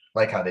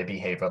 like how they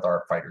behave with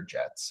our fighter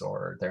jets,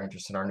 or their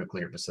interest in our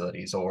nuclear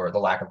facilities, or the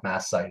lack of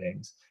mass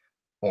sightings,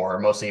 or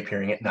mostly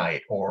appearing at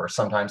night, or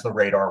sometimes the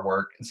radar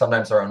work, and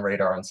sometimes they're on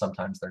radar and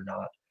sometimes they're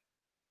not.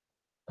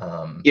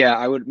 Yeah,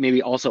 I would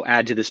maybe also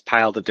add to this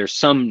pile that there's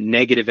some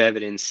negative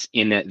evidence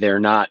in that they're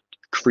not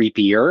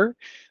creepier.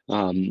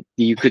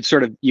 You could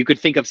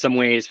think of some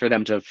ways for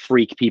them to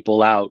freak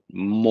people out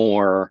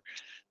more,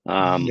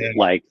 Yeah.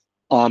 like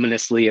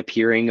ominously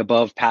appearing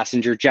above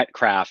passenger jet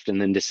craft and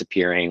then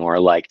disappearing, or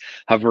like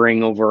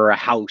hovering over a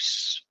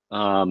house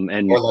Or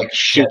and like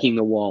shaking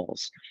the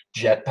walls.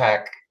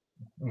 jetpack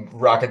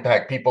rocket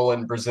pack people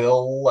in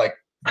Brazil, like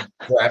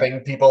grabbing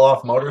people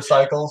off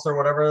motorcycles or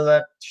whatever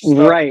that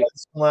stuff Right.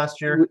 was from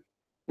last year.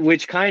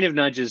 Which kind of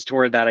nudges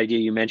toward that idea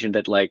you mentioned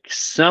that like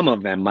some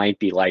of them might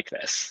be like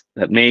this,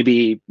 that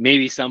maybe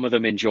some of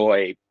them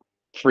enjoy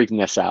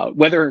freaking us out,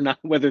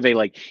 whether they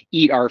like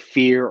eat our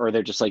fear or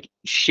they're just like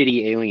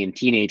shitty alien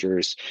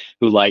teenagers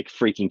who like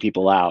freaking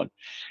people out.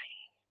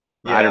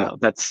 I don't Yeah. know.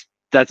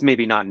 That's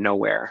maybe not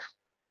nowhere.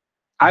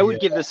 I Yeah.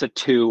 would give this a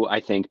two, I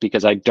think,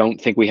 because I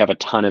don't think we have a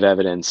ton of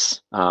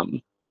evidence.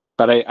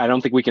 But I don't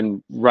think we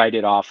can write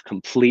it off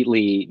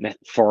completely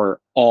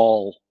for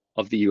all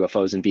of the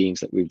UFOs and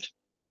beings that we've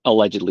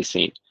allegedly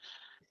seen.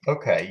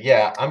 Okay.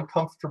 Yeah, I'm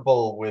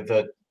comfortable with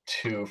a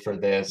two for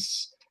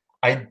this.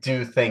 I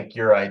do think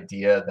your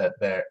idea that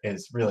there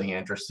is really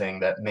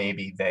interesting, that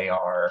maybe they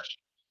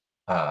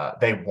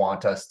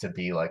want us to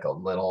be like a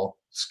little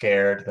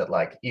scared, that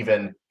like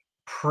even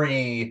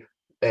pre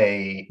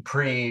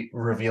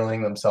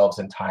revealing themselves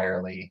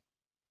entirely,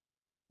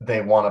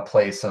 they want to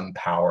play some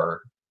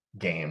power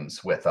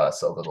games with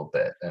us a little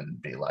bit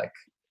and be like,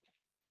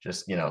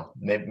 just,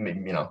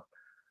 maybe,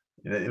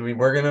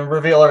 we're going to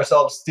reveal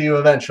ourselves to you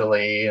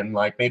eventually, and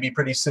like maybe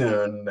pretty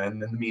soon,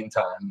 and in the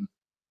meantime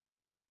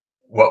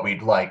what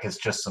we'd like is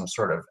just some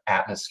sort of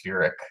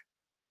atmospheric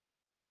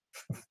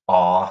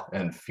awe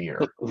and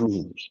fear.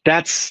 Ooh,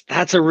 that's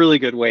a really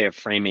good way of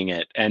framing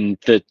it. And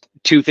the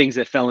two things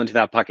that fell into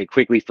that bucket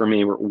quickly for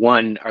me were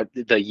one are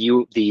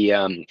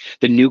the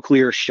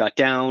nuclear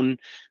shutdown,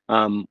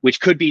 which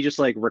could be just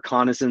like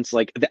reconnaissance.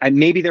 Like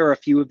maybe there are a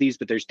few of these,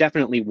 but there's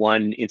definitely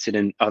one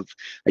incident of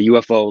a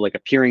UFO like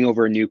appearing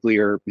over a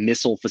nuclear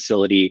missile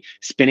facility,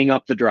 spinning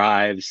up the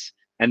drives,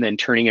 and then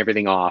turning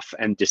everything off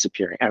and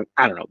disappearing.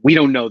 I don't know. We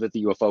don't know that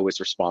the UFO was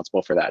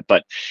responsible for that,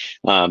 but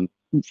um,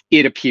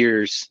 it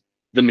appears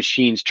the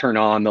machines turn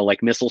on, the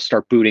like missiles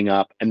start booting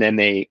up, and then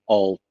they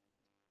all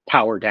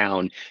power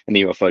down and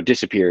the UFO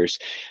disappears.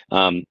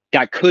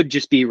 That could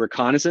just be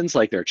reconnaissance,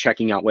 like they're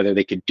checking out whether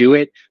they could do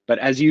it. But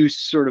as you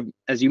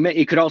met,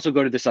 it could also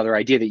go to this other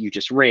idea that you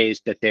just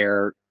raised, that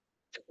they're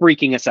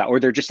freaking us out, or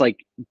they're just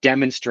like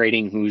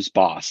demonstrating who's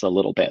boss a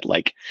little bit,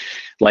 like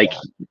Yeah.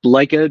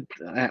 like a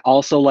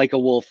also like a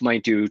wolf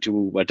might do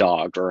to a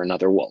dog or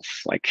another wolf,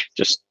 like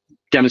just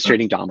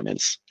demonstrating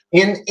dominance.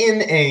 In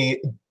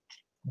a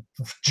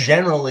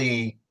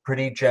generally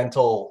pretty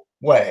gentle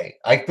way.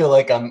 I feel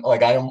like I'm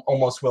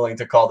almost willing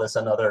to call this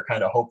another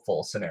kind of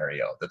hopeful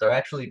scenario, that they're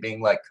actually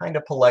being like kind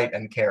of polite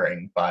and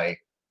caring by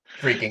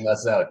freaking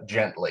us out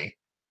gently.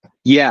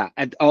 Yeah,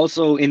 and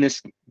also in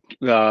this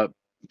uh,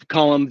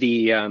 column,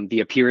 the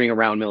appearing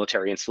around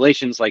military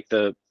installations, like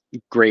the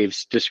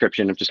Graves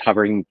description of just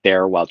hovering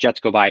there while jets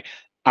go by.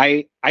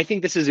 I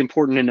think this is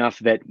important enough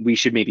that we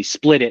should maybe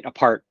split it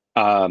apart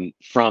from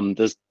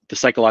the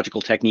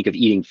psychological technique of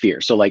eating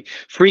fear. So like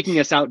freaking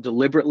us out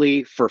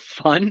deliberately for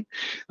fun,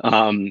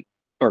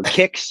 or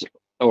kicks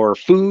or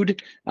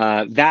food,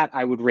 that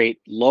I would rate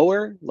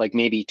lower, like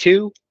maybe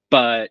two,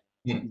 but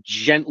Hmm.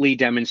 gently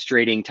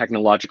demonstrating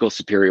technological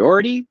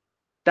superiority,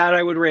 that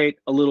I would rate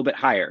a little bit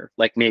higher,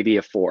 like maybe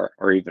a four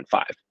or even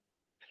five.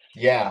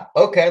 Yeah.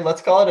 Okay.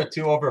 Let's call it a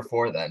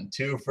 2/4 then.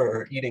 Two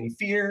for eating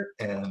fear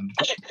and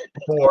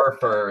four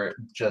for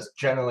just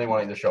generally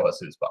wanting to show us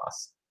who's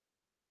boss.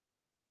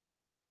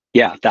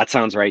 Yeah, that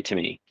sounds right to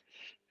me.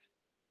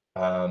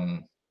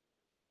 Um,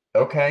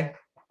 okay.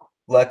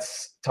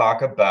 Let's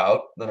talk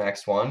about the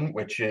next one,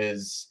 which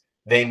is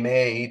they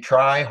may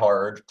try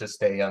hard to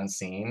stay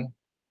unseen,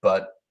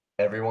 but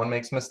everyone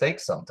makes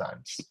mistakes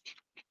sometimes.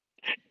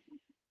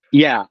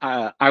 Yeah,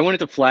 I wanted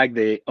to flag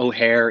the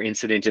O'Hare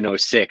incident in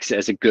 '06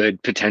 as a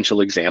good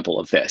potential example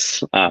of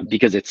this,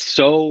 because it's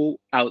so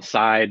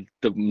outside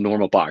the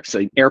normal box.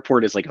 The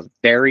airport is like a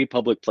very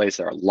public place.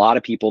 There are a lot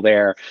of people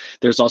there.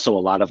 There's also a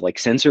lot of like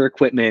sensor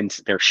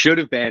equipment. There should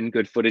have been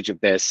good footage of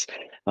this.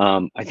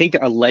 I think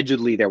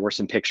allegedly there were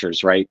some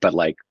pictures, right? But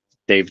like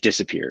they've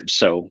disappeared.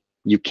 So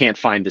you can't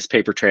find this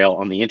paper trail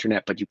on the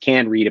internet, but you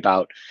can read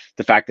about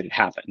the fact that it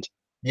happened.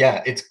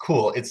 Yeah, it's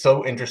cool. It's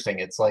so interesting.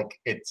 It's like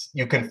it's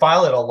you can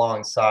file it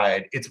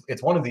alongside.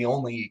 It's one of the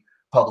only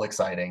public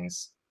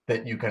sightings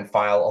that you can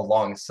file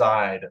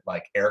alongside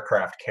like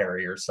aircraft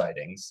carrier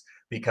sightings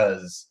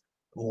because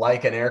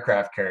like an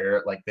aircraft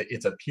carrier, like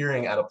it's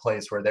appearing at a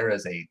place where there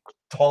is a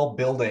tall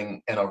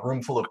building and a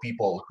room full of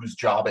people whose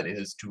job it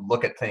is to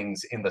look at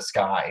things in the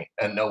sky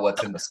and know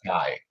what's in the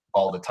sky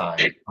all the time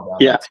around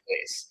Yeah. that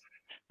space.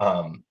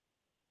 Um,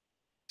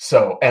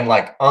 so, and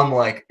like,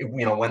 unlike,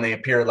 when they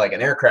appear like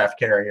an aircraft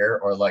carrier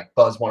or like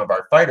buzz one of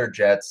our fighter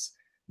jets,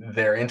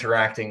 they're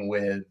interacting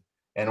with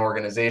an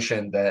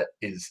organization that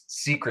is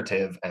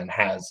secretive and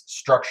has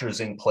structures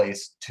in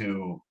place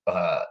to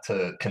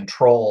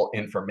control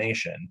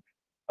information.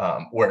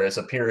 Whereas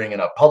appearing in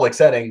a public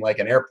setting like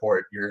an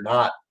airport, you're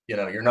not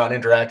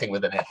interacting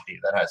with an entity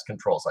that has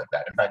controls like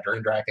that. In fact, you're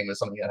interacting with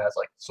something that has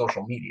like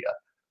social media.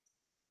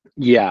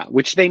 Yeah,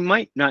 which they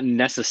might not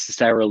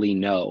necessarily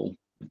know.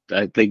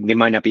 They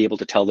might not be able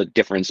to tell the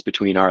difference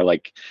between our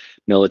like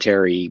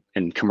military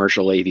and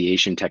commercial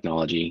aviation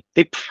technology.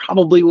 They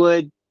probably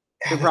would.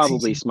 Yeah, They're that seems.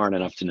 probably smart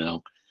enough to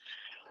know.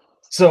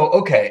 So,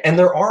 okay, and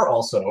there are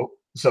also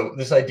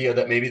this idea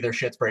that maybe their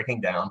shit's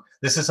breaking down.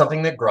 This is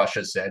something that Grush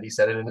has said. He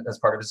said it as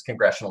part of his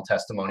congressional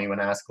testimony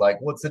when asked,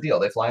 like, what's the deal?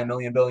 They fly a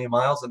million billion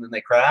miles and then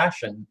they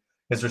crash? And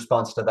his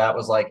response to that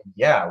was like,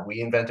 yeah,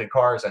 we invented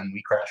cars and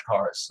we crash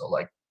cars. So,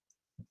 like,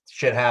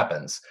 shit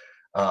happens.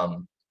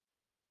 Um,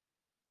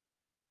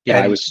 Yeah, I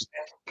and was.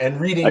 and I,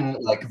 reading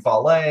like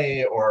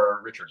Valet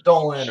or Richard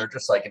Dolan, or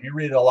just like if you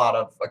read a lot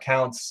of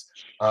accounts,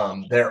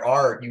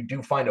 you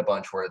do find a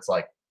bunch where it's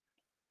like,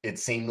 it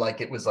seemed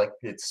like it was like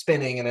it's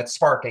spinning and it's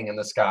sparking in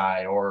the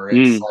sky, or it's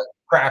mm, like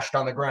crashed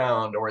on the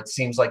ground, or it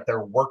seems like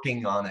they're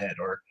working on it,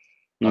 or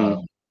mm,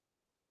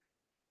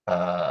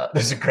 um,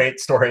 there's a great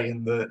story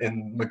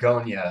in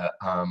Magonia.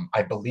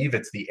 I believe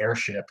it's the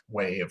airship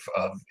wave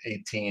of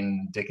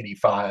 18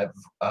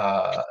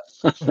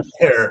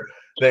 where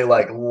they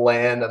like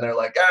land and they're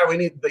like, we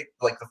need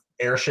like the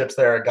airships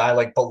there. A guy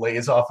like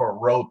belays off a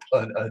rope,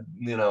 a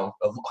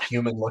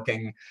human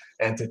looking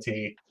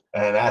entity,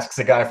 and asks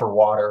a guy for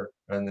water,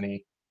 and then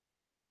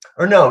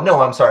or no,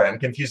 I'm sorry, I'm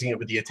confusing it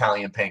with the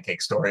Italian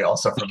pancake story,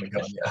 also from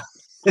Magonia.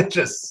 It's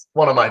just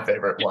one of my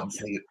favorite ones.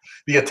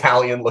 The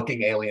Italian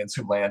looking aliens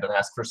who land and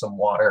ask for some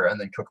water and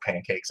then cook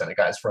pancakes in a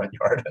guy's front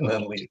yard and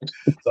then leave.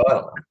 So I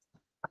don't know.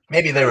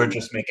 Maybe they were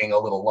just making a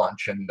little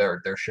lunch and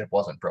their ship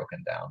wasn't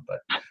broken down, but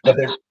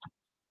they're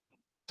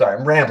sorry,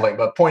 I'm rambling,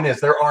 but point is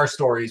there are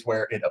stories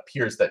where it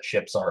appears that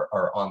ships are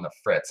on the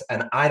fritz,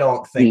 and I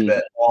don't think Mm,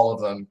 that all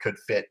of them could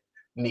fit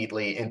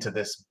neatly into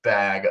this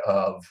bag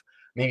of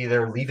maybe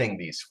they're leaving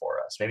these for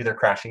us. Maybe they're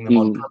crashing them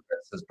on mm.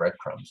 purpose as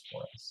breadcrumbs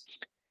for us.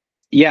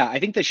 Yeah, I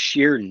think the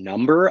sheer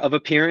number of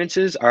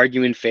appearances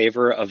argue in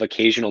favor of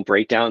occasional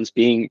breakdowns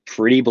being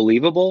pretty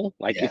believable.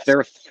 Like, if Yes. there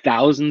are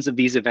thousands of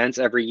these events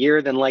every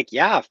year, then, like,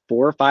 yeah,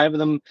 4 or 5 of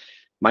them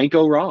might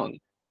go wrong.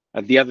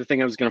 The other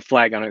thing I was going to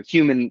flag on a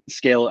human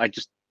scale, I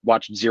just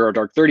watched Zero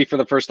Dark 30 for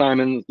the first time,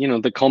 and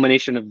the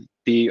culmination of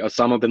the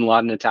Osama bin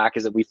Laden attack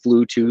is that we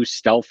flew 2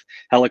 stealth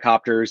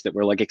helicopters that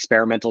were like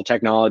experimental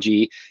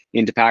technology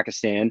into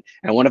Pakistan,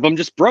 and one of them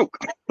just broke.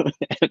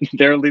 And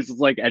they're this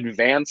like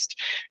advanced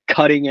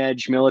cutting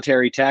edge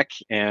military tech,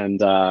 and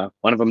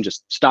one of them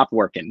just stopped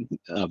working.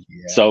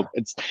 So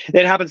Yeah.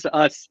 it happens to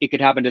us. It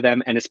could happen to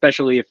them, and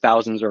especially if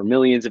thousands or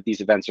millions of these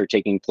events are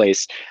taking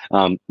place,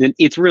 then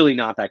it's really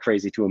not that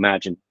crazy to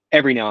imagine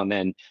every now and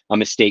then a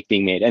mistake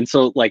being made. And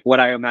so, like, what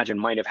I imagine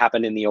might have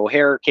happened in the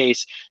O'Hare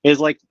case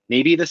is like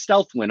maybe the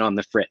stealth went on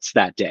the fritz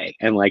that day,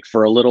 and like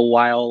for a little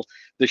while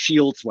the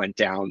shields went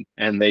down,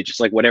 and they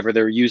just like whatever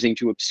they're using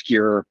to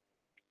obscure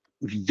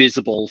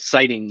visible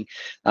sighting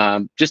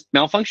just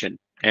malfunction,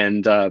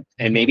 and Mhm.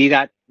 maybe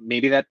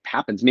that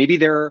happens. Maybe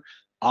they're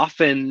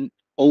often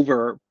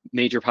over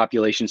major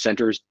population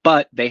centers,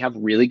 but they have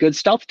really good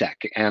stealth tech,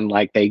 and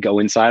like they go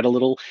inside a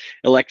little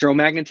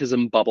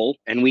electromagnetism bubble,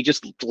 and we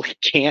just like,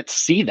 can't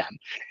see them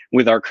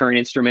with our current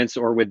instruments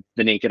or with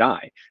the naked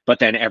eye. But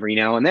then every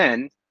now and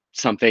then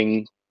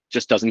something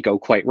just doesn't go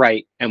quite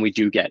right, and we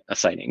do get a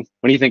sighting.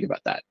 What do you think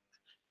about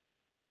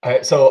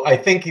that? So I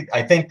think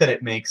that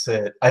it makes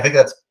it. I think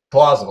that's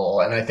plausible,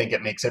 and I think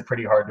it makes it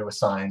pretty hard to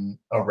assign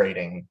a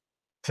rating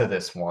to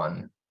this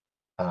one.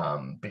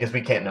 Because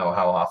we can't know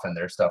how often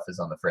their stuff is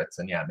on the fritz.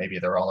 And yeah, maybe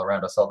they're all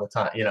around us all the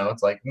time.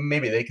 It's like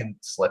maybe they can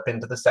slip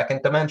into the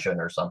second dimension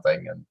or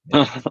something.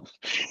 And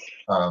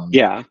um,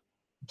 Yeah, I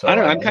so don't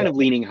know. I, I'm kind of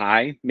leaning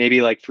high,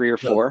 maybe like 3 or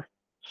 4.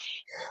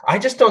 I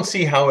just don't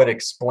see how it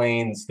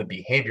explains the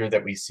behavior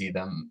that we see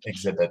them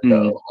exhibit,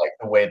 though, Mm, like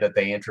the way that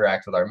they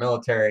interact with our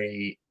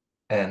military,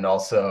 and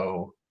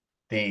also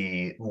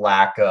the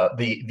lack of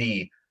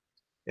the.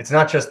 It's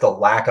not just the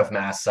lack of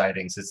mass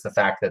sightings; it's the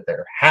fact that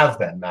there have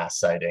been mass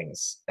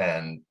sightings,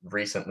 and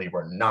recently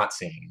we're not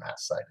seeing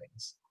mass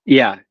sightings.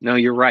 yeah, no,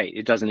 you're right.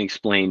 It doesn't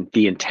explain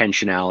the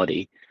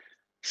intentionality.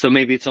 So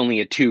maybe it's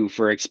only a 2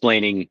 for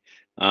explaining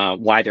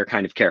why they're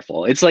kind of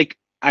careful. It's like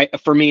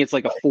for me, it's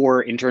like a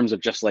 4 in terms of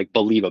just like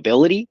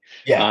believability.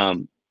 Yeah,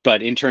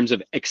 But in terms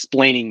of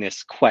explaining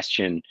this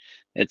question,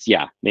 it's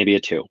yeah, maybe a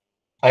 2.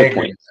 I Good agree.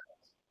 point.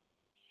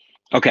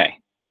 Okay.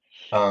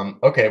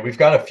 Okay, we've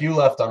got a few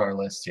left on our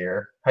list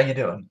here. How you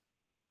doing?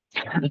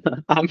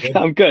 I'm Good?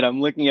 I'm good. I'm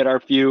looking at our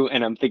few,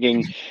 and I'm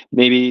thinking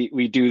maybe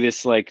we do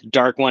this like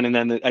dark one, and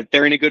then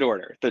they're in a good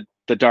order.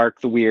 The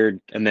dark, the weird,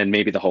 and then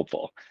maybe the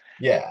hopeful.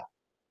 Yeah.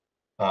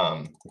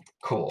 Um,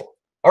 cool.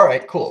 All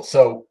right, cool.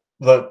 So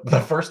the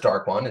first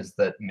dark one is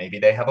that maybe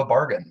they have a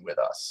bargain with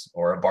us,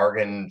 or a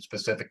bargain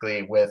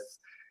specifically with,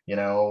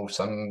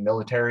 some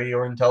military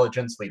or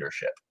intelligence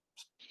leadership.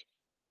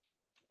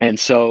 And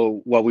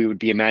so what we would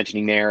be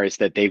imagining there is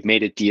that they've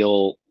made a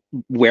deal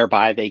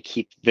whereby they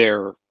keep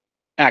their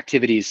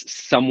activities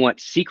somewhat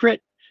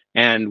secret,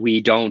 and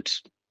we don't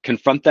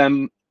confront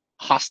them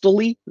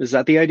hostilely. Is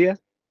that the idea?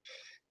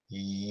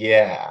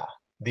 Yeah.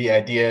 The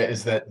idea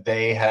is that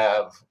they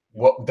have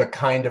what the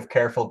kind of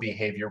careful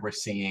behavior we're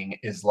seeing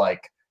is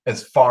like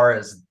as far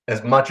as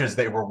much as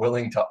they were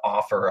willing to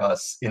offer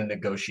us in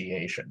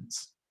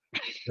negotiations.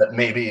 That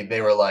maybe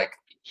they were like,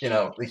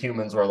 the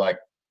humans were like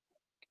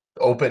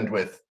opened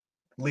with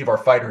leave our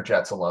fighter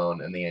jets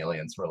alone, and the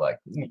aliens were like,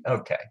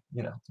 okay,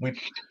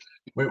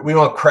 we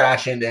won't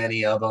crash into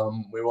any of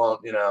them. We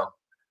won't,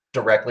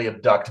 directly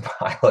abduct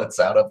pilots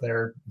out of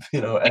their,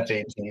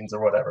 F-18s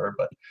or whatever.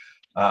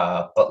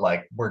 But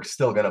like we're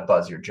still gonna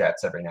buzz your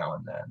jets every now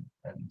and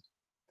then,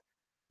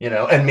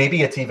 and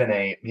maybe it's even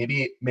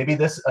maybe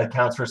this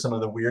accounts for some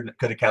of the weird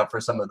could account for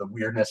some of the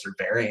weirdness or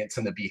variance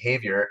in the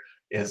behavior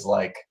is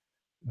like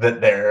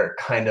that they're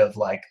kind of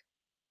like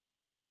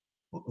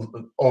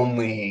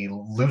only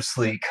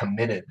loosely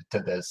committed to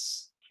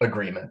this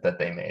agreement that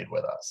they made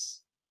with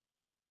us.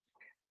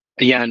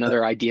 Yeah,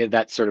 another idea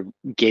that sort of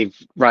gave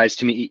rise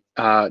to me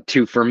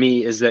to for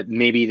me is that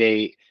maybe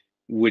they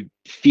would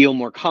feel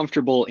more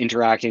comfortable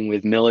interacting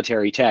with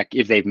military tech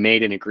if they've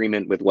made an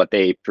agreement with what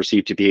they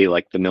perceive to be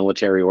like the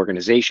military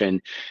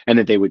organization, and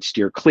that they would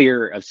steer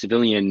clear of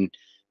civilian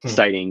Hmm.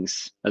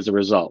 sightings as a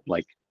result.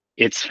 Like,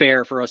 it's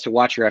fair for us to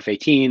watch your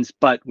F-18s,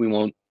 but we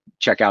won't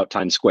check out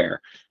Times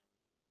Square.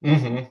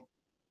 Hmm.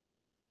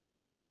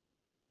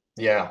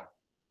 Yeah,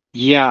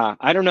 Yeah,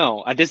 I don't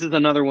know. This is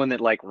another one that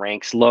like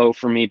ranks low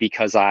for me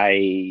because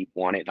I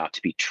want it not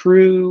to be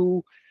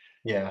true.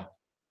 yeah.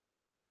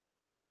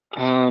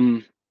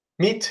 Um,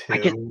 Me I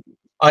get, too.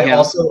 I yeah.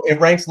 also it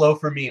ranks low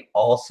for me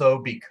also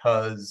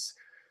because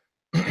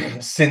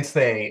since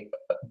they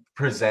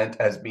present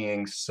as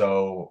being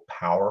so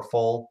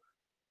powerful,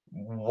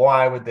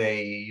 why would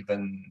they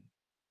even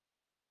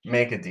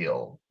make a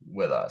deal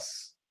with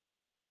us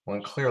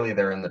when clearly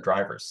they're in the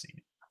driver's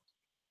seat?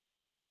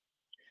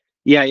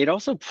 Yeah, it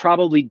also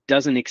probably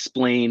doesn't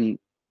explain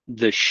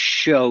the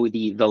show,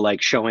 the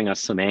like showing us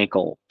some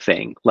ankle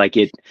thing. Like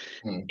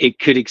Hmm. it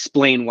could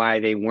explain why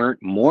they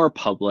weren't more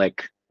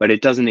public, but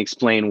it doesn't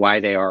explain why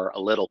they are a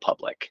little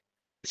public.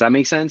 Does that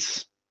make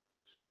sense?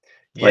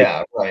 Like,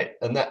 Yeah, right.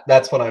 And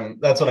that's what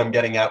I'm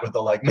getting at with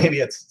the like maybe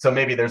it's so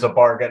maybe there's a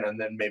bargain and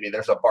then maybe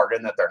there's a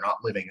bargain that they're not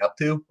living up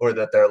to or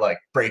that they're like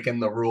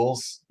breaking the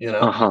rules, you know?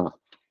 uh-huh.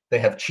 They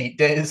have cheat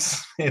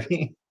days,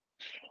 maybe.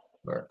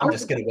 Or I'm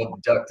just gonna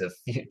abduct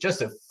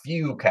just a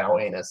few cow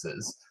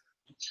anuses.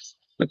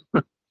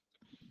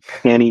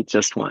 Can't eat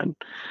just one.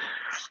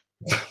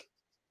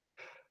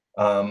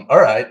 All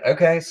right,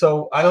 okay.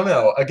 So I don't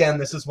know. Again,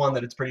 this is one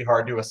that it's pretty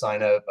hard to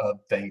assign a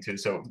thing to.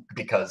 So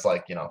because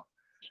like,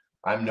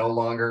 I'm no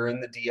longer in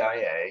the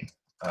DIA.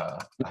 I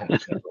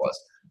never was.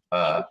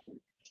 Uh,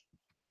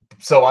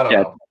 so I don't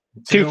Yeah, know.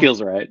 two Two.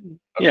 feels right.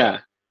 Okay. Yeah.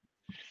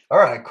 All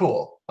right,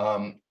 cool.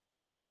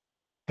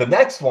 The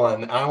next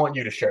one, I want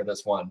you to share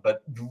this one,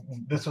 but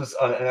this was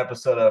an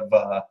episode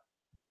of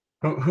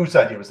whose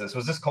idea was this?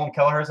 Was this Colin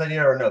Kelleher's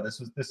idea, or no? This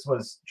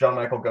was John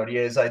Michael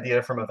Gaudier's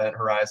idea from Event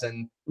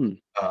Horizon. Hmm.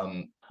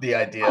 The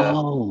idea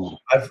Oh,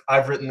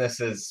 I've written this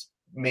as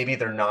maybe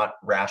they're not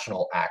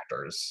rational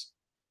actors,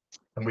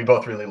 and we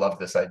both really love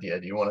this idea.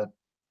 Do you want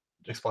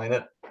to explain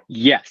it?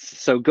 yes.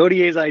 So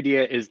Gaudier's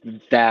idea is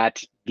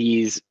that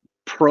these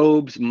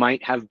probes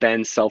might have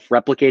been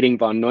self-replicating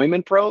von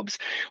Neumann probes,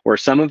 or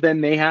some of them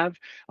may have,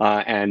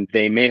 and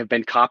they may have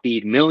been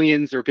copied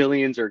millions or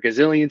billions or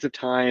gazillions of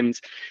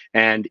times.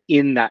 And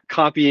in that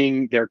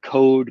copying, their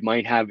code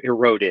might have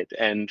eroded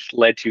and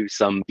led to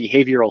some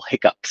behavioral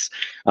hiccups,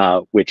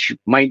 which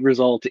might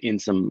result in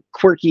some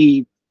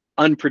quirky,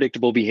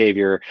 unpredictable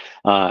behavior,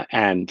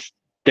 and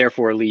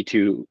therefore lead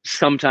to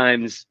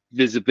sometimes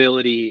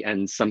visibility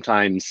and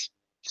sometimes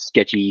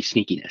sketchy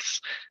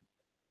sneakiness.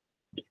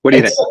 What do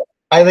you think? It's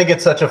I think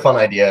it's such a fun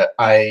idea.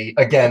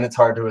 Again, it's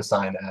hard to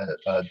assign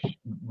a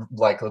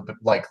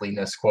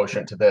likeliness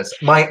quotient to this.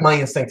 My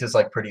instinct is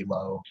like pretty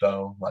low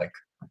though, like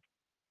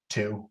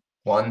two,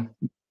 one.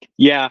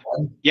 Yeah,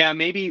 One? yeah,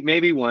 maybe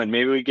one.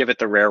 Maybe we give it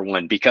the rare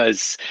one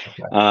because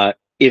Okay.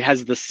 it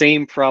has the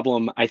same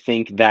problem I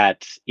think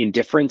that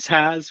indifference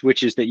has,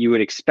 which is that you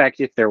would expect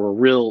if there were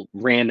real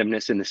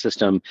randomness in the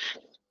system,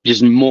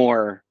 just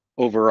more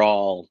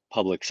overall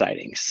public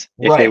sightings.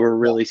 If they Right. were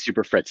really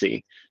super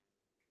fritzy,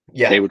 they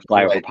Yeah. would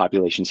fly over Right.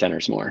 population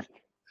centers more.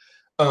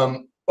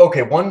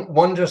 Okay,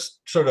 one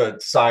just sort of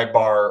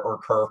sidebar or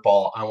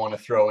curveball I want to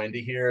throw into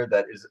here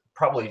that is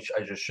probably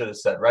I just should have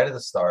said right at the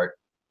start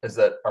is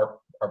that our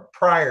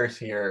priors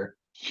here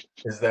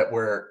is that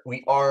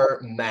we are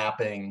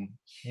mapping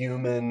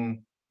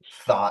human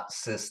thought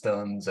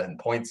systems and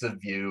points of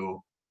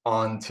view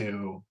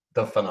onto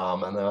the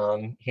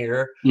phenomenon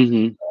here.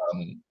 Hmm.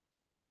 Um,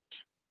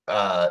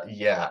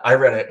 yeah, I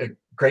read a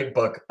great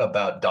book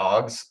about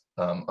dogs,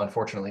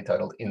 unfortunately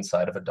titled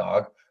Inside of a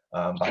Dog,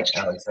 by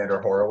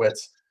Alexander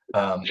Horowitz.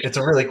 It's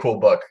a really cool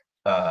book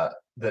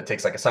that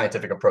takes like a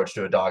scientific approach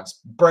to a dog's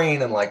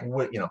brain and like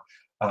what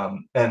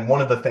and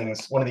one of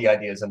the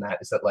ideas in that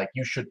is that like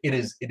it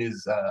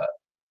is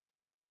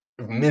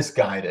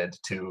misguided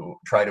to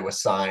try to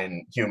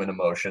assign human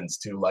emotions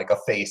to like a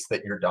face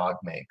that your dog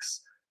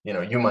makes.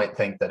 You might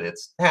think that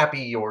it's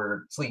happy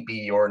or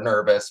sleepy or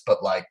nervous,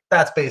 but like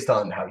that's based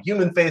on how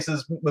human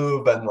faces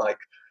move, and like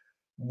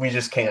we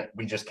just can't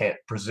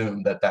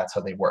presume that that's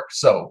how they work.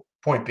 So,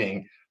 point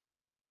being,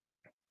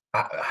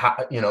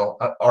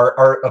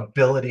 our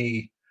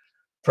ability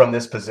from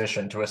this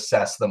position to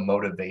assess the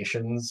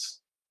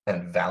motivations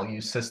and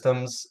value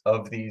systems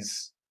of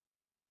these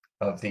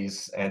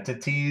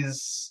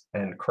entities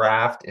and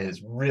craft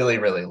is really,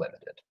 really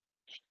limited.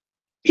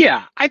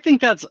 Yeah, I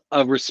think that's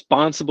a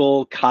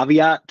responsible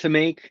caveat to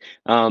make.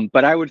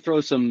 But I would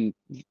throw some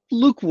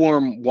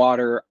lukewarm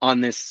water on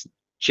this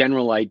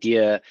general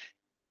idea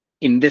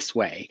in this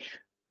way.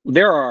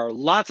 There are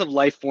lots of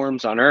life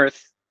forms on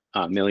Earth,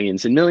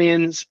 millions and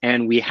millions,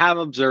 and we have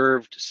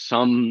observed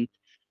some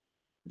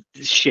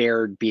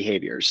shared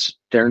behaviors.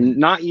 They're Mhm.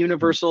 not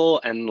universal,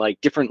 and like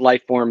different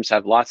life forms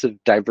have lots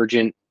of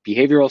divergent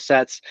behavioral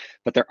sets,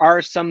 but there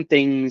are some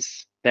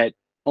things that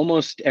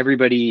almost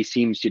everybody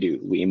seems to do.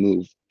 We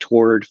move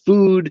toward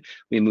food,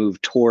 we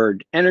move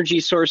toward energy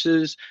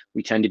sources,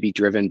 we tend to be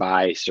driven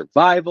by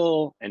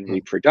survival and Mhm.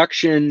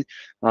 reproduction.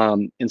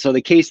 And so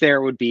the case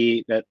there would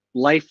be that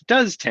life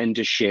does tend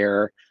to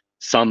share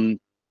some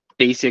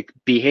basic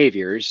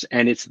behaviors,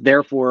 and it's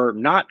therefore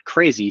not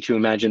crazy to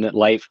imagine that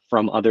life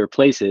from other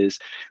places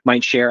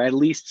might share at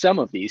least some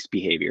of these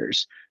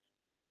behaviors.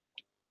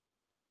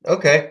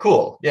 Okay,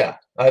 cool. Yeah,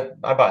 I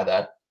buy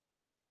that.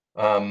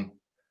 Um,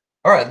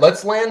 all right,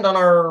 let's land on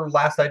our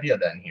last idea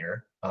then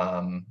here,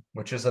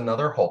 which is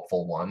another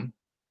hopeful one.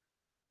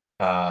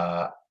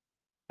 Uh,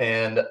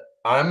 and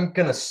I'm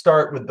gonna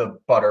start with the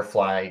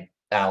butterfly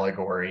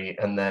allegory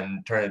and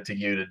then turn it to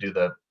you to do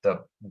the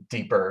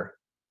deeper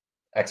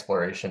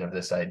exploration of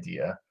this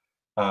idea.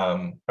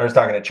 I was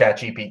talking to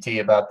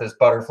ChatGPT about this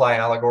butterfly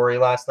allegory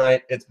last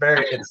night. It's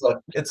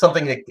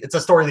something it's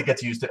a story that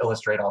gets used to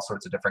illustrate all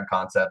sorts of different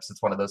concepts.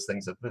 It's one of those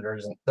things that there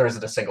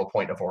isn't a single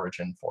point of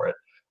origin for it.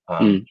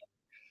 Mm.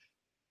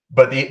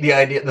 But the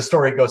idea, the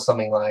story goes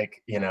something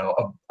like,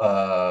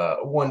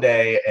 one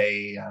day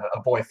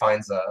a boy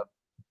finds a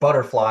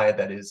butterfly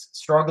that is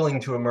struggling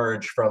to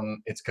emerge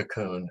from its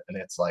cocoon, and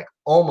it's like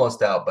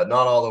almost out but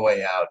not all the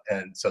way out.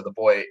 And so the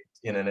boy,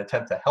 in an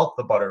attempt to help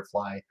the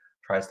butterfly,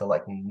 tries to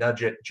like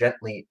nudge it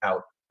gently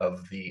out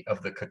of the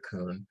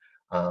cocoon,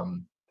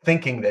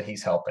 thinking that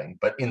he's helping,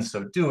 but in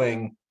so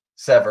doing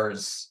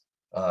severs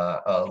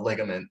a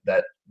ligament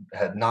that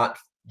had not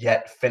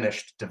yet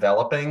finished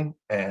developing,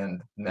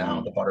 and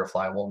now the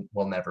butterfly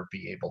will never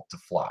be able to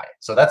fly.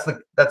 So that's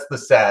the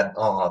sad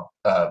kind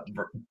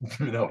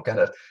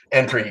of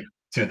entry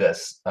to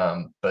this.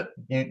 But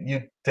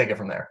you take it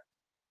from there.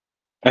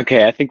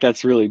 Okay, I think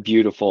that's really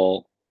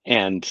beautiful,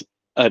 and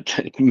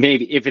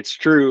maybe if it's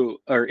true,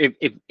 or if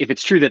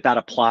it's true that that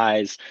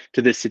applies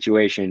to this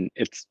situation,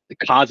 it's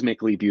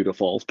cosmically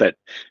beautiful that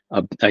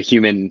a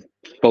human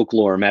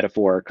folklore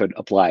metaphor could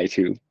apply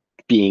to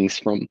beings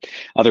from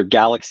other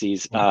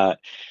galaxies.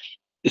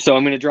 So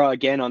I'm going to draw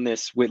again on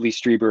this Whitley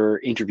Strieber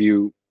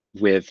interview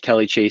with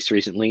Kelly Chase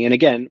recently. And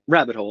again,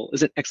 Rabbit Hole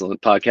is an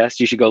excellent podcast.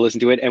 You should go listen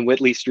to it. And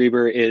Whitley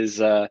Strieber is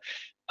an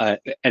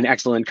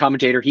excellent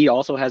commentator. He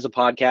also has a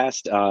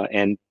podcast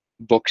and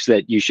books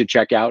that you should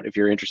check out if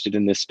you're interested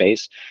in this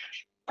space.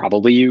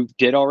 Probably you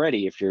did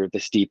already if you're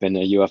this deep in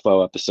a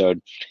UFO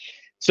episode.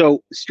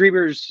 So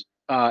Strieber's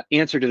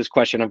answer to this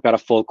question, I've got a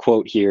full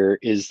quote here,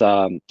 is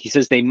he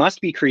says they must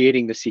be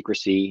creating the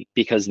secrecy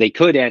because they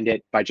could end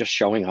it by just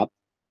showing up.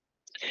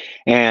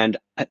 And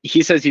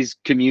he says he's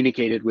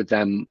communicated with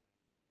them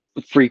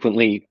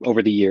frequently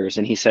over the years.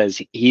 And he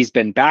says he's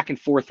been back and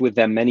forth with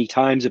them many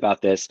times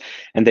about this,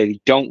 and they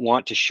don't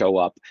want to show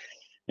up.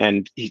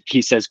 And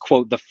he says,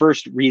 quote, the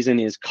first reason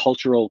is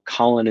cultural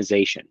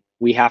colonization.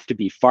 We have to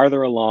be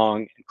farther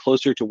along and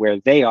closer to where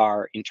they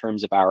are in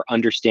terms of our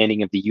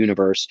understanding of the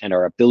universe and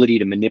our ability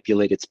to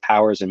manipulate its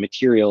powers and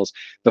materials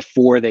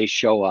before they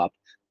show up.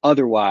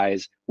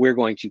 Otherwise, we're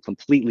going to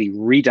completely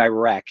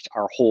redirect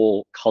our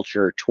whole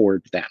culture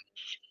toward them.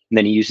 And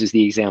then he uses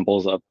the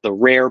examples of the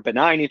rare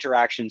benign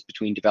interactions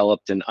between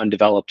developed and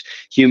undeveloped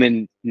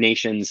human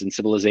nations and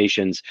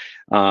civilizations.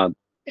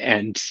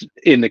 And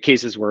in the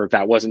cases where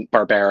that wasn't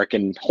barbaric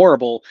and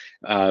horrible,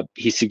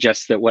 he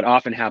suggests that what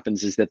often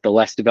happens is that the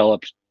less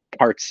developed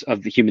parts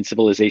of the human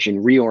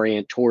civilization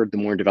reorient toward the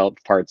more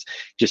developed parts,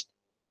 just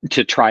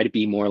to try to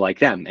be more like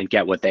them and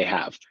get what they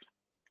have.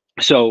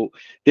 So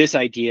this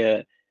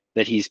idea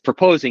that he's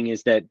proposing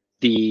is that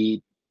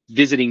the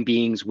visiting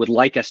beings would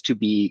like us to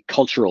be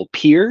cultural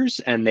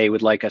peers, and they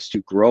would like us to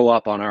grow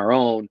up on our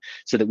own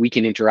so that we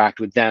can interact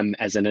with them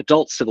as an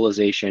adult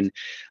civilization,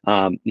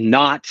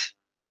 not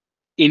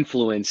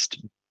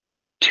influenced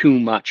too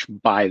much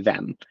by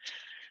them.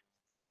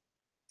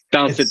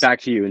 Bounce it back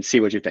to you and see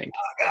what you think.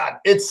 Oh God,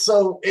 it's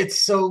so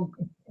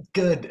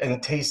good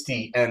and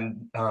tasty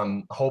and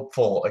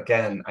hopeful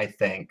again, I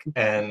think.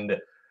 And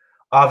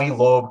Avi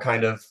Loeb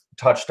kind of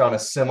touched on a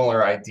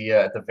similar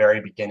idea at the very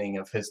beginning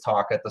of his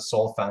talk at the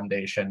Soul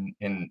Foundation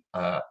in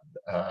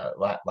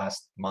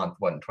last month,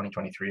 in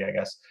 2023, I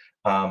guess,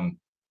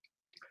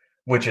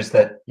 which is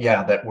that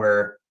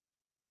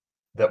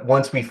that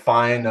once we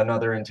find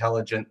another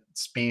intelligent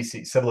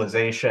species,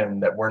 civilization,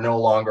 that we're no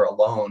longer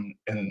alone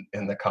in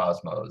the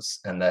cosmos,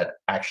 and that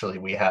actually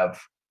we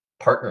have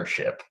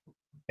partnership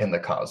in the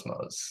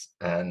cosmos.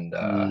 And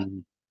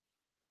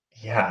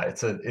yeah,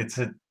 it's a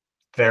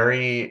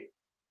very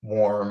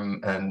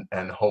warm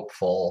and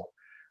hopeful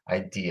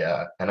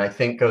idea, and I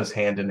think goes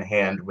hand in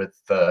hand with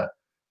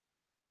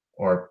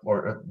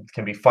or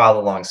can be filed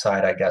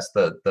alongside, I guess,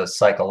 the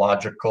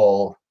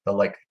psychological, the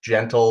like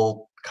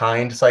gentle,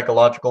 kind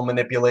psychological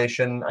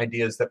manipulation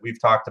ideas that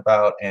we've talked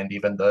about, and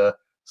even the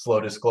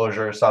slow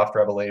disclosure, soft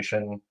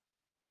revelation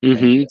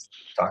ideas we've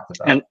talked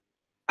about. And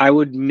I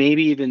would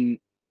maybe even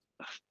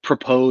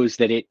propose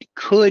that it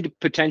could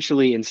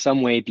potentially in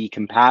some way be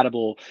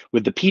compatible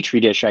with the petri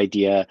dish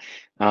idea,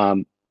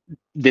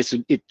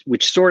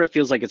 which sort of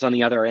feels like it's on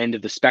the other end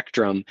of the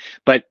spectrum,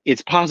 but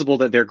it's possible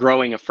that they're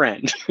growing a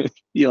friend.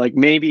 Like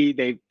maybe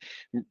they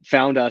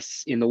found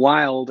us in the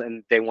wild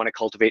and they want to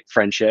cultivate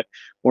friendship,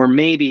 or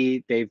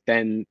maybe they've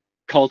been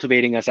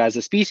cultivating us as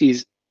a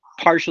species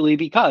partially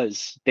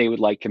because they would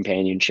like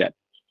companionship.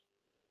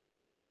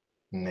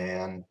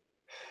 Man,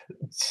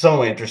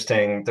 so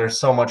interesting. There's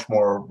so much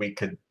more we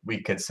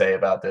could say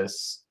about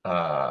this.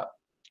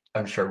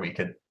 I'm sure we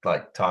could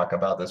like talk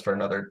about this for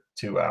another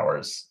 2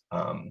 hours.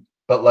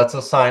 But let's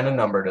assign a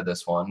number to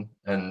this one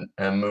and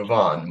move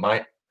on.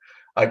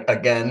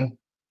 Again,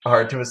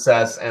 hard to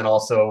assess, and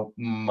also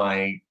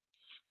my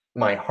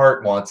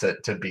heart wants it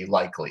to be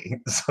likely.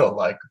 So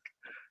like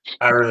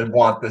I really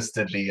want this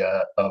to be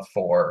a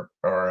 4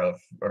 or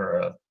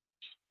a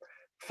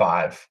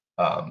 5.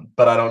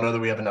 But I don't know that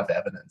we have enough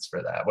evidence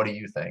for that. What do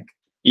you think?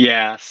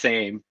 Yeah,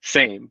 same.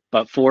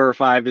 But 4 or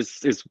 5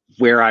 is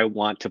where I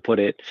want to put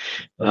it,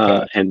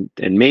 Okay. and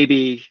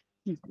maybe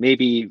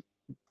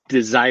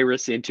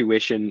desirous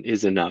intuition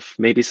is enough.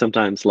 Maybe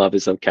sometimes love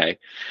is okay.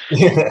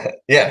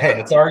 Yeah, hey,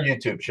 it's our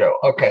YouTube show.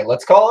 Okay,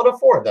 let's call it a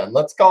 4 then.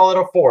 Let's call it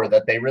a 4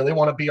 that they really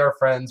want to be our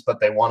friends, but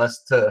they want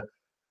us to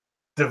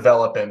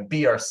develop and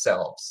be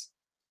ourselves.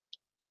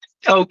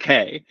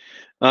 Okay.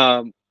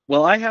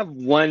 Well, I have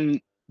one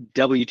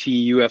WT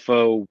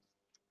UFO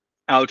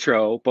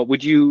outro, but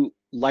would you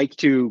like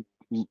to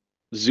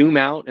zoom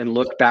out and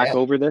look Yeah, back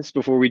over this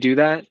before we do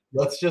that?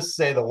 let's just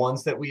say the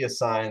ones that we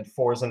assigned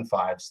 4s and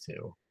 5s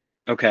to.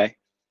 Okay.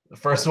 The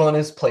first one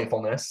is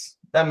playfulness.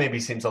 That maybe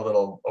seems a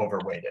little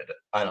overweighted.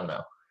 I don't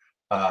know.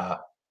 Uh,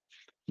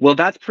 Well,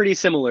 that's pretty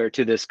similar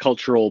to this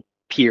cultural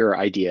peer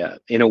idea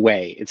in a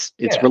way. It's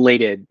yeah,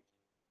 related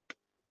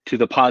to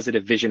the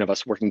positive vision of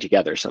us working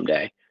together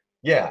someday.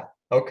 yeah.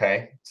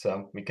 Okay,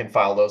 so we can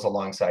file those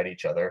alongside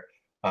each other.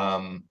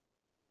 Um,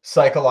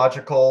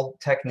 Psychological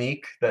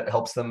technique that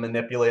helps them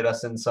manipulate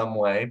us in some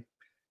way.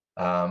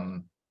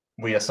 Um,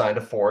 we assigned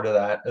a 4 to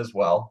that as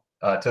well,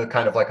 to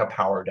kind of like a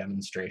power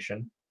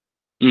demonstration.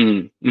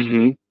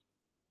 Mm-hmm.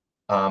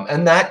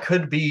 And that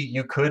could be,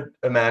 you could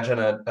imagine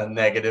a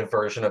negative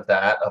version of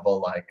that, of a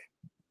like,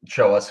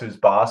 show us who's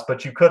boss,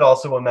 but you could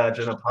also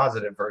imagine a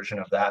positive version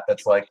of that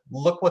that's like,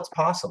 look what's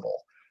possible,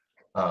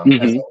 as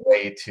Mm-hmm. a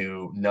way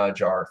to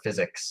nudge our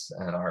physics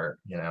and our,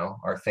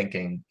 our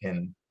thinking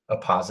in a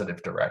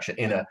positive direction,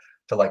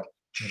 to like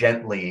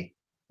gently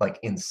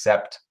like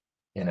incept,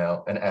 an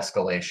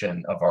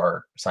escalation of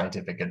our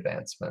scientific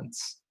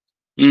advancements.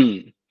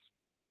 Mm.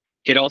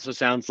 It also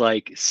sounds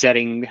like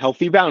setting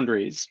healthy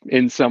boundaries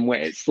in some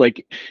ways.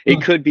 Like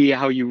it could be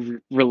how you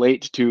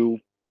relate to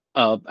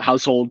a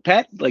household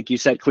pet, like you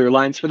set clear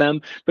lines for them,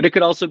 but it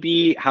could also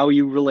be how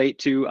you relate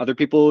to other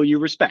people you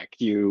respect.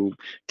 You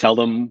tell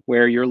them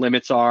where your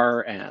limits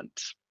are and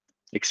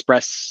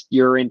express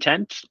your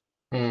intent.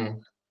 Hmm.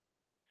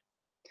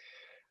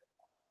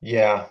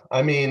 Yeah,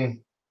 I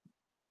mean,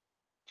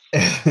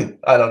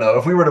 I don't know.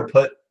 If we were to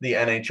put the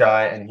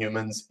NHI and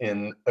humans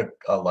in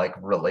a like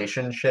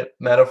relationship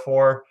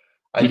metaphor,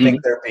 I think Mm-hmm.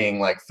 they're being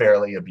like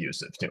fairly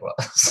abusive to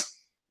us.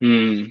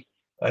 Mm.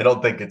 I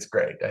don't think it's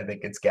great. I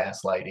think it's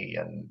gaslighty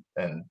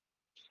and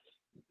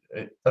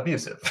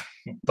abusive.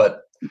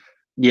 but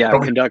Yeah,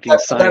 but we, conducting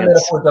that science.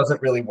 metaphor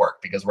doesn't really work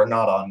because we're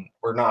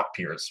not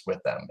peers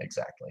with them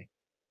exactly.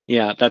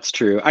 Yeah, that's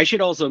true. I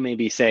should also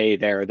maybe say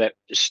there that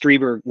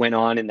Strieber went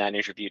on in that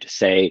interview to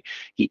say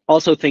he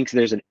also thinks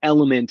there's an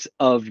element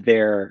of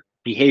their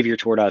behavior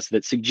toward us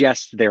that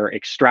suggests they're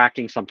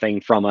extracting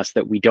something from us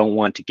that we don't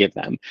want to give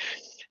them.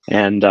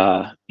 And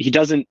he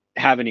doesn't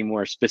have any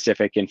more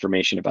specific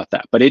information about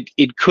that. But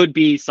it could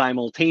be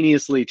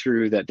simultaneously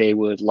true that they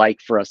would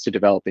like for us to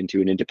develop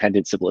into an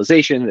independent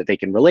civilization that they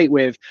can relate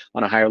with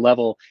on a higher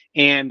level.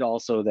 And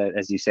also that,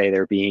 as you say,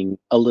 they're being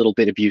a little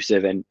bit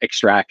abusive and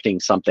extracting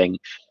something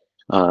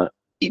uh,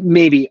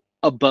 maybe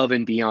above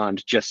and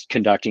beyond just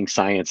conducting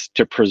science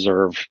to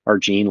preserve our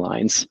gene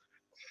lines.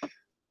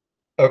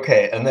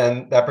 Okay, and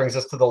then that brings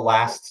us to the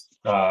last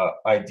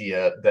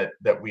idea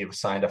that we've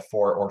assigned a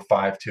 4 or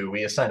 5 to.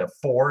 We assigned a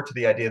 4 to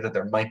the idea that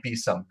there might be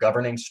some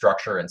governing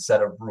structure and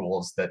set of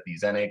rules that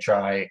these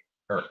NHI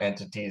or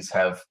entities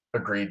have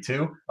agreed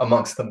to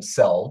amongst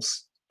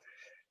themselves.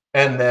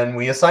 And then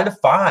we assigned a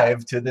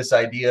 5 to this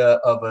idea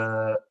of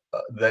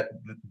that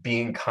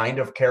being kind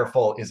of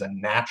careful is a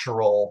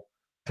natural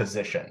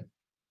position.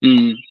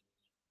 Mm,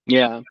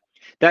 yeah,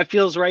 that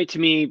feels right to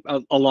me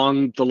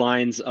along the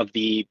lines of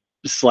the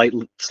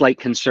slight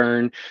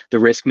concern, the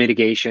risk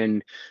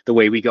mitigation, the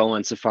way we go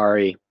on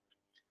safari.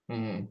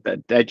 Hmm.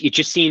 That it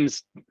just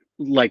seems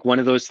like one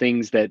of those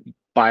things that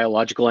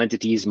biological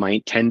entities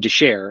might tend to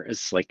share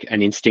as like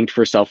an instinct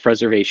for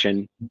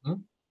self-preservation.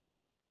 Mhm.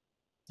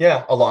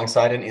 Yeah,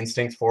 alongside an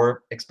instinct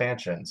for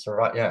expansion.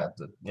 Survive. Yeah,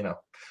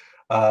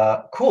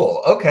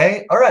 cool.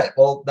 Okay. All right.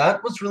 Well,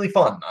 that was really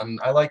fun.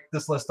 I like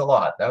this list a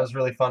lot. That was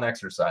really fun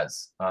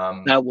exercise.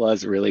 That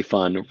was really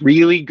fun.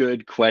 Really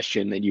good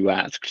question that you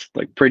asked,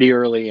 like pretty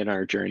early in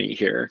our journey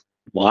here.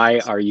 Why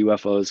are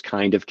UFOs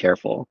kind of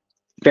careful?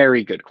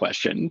 Very good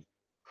question.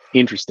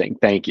 Interesting.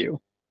 Thank you.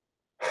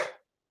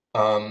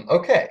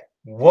 Okay.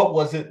 What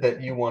was it that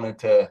you wanted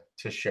to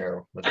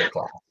share with the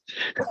class?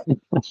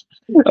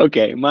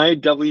 Okay, my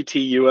WT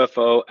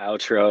UFO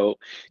outro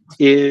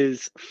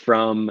is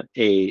from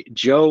a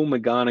Joe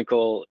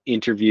McGonigal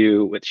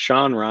interview with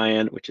Sean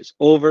Ryan, which is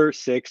over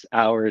 6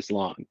 hours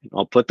long.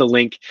 I'll put the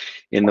link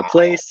in the Wow.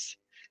 place.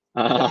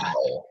 Uh,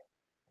 Wow.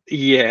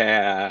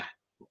 yeah,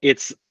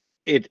 it's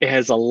it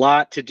has a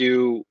lot to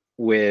do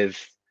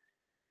with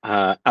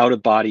out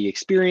of body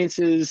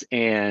experiences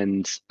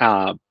and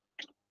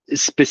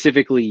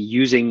specifically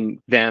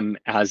using them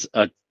as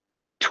a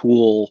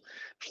tool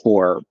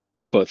for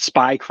both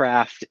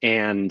spycraft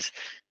and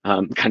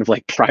kind of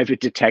like private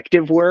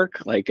detective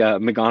work. Like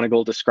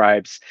McGonigal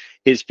describes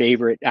his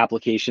favorite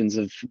applications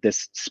of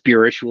this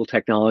spiritual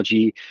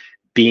technology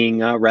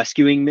being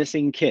rescuing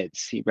missing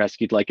kids. He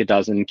rescued like a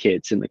dozen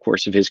kids in the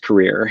course of his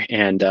career,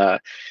 and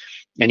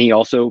he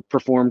also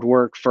performed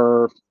work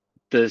for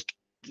the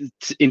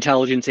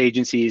intelligence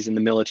agencies and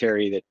the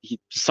military that he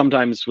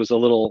sometimes was a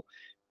little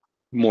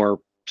more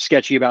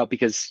sketchy about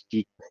because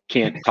he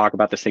can't talk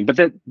about this thing.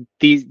 But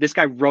this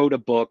guy wrote a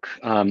book.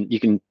 You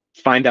can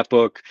find that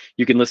book.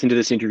 You can listen to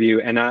this interview,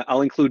 and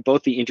I'll include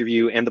both the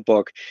interview and the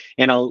book,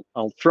 and I'll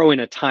throw in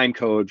a time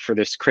code for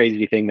this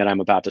crazy thing that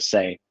I'm about to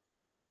say,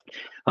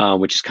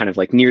 which is kind of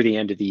like near the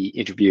end of the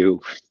interview.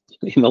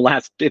 In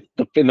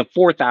the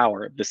fourth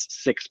hour of this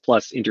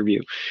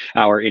 6+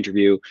 hour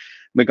interview,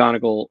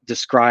 McGonigal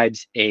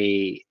describes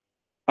a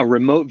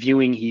remote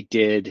viewing he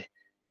did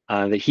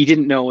that he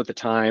didn't know at the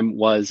time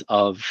was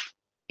of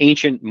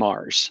ancient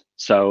Mars.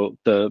 So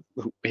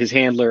his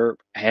handler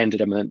handed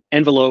him an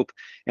envelope,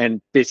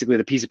 and basically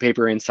the piece of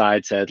paper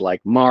inside said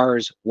like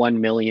Mars 1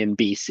 million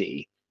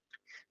BC.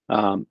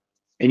 And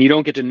you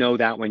don't get to know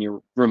that when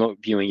you're remote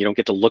viewing. You don't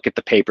get to look at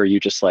the paper. You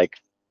just like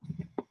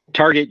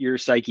target your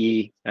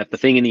psyche at the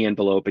thing in the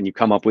envelope, and you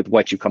come up with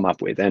what you come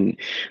up with. And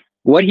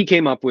what he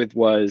came up with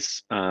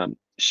was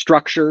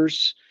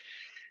structures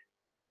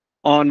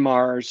on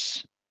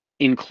Mars,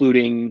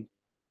 including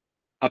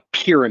a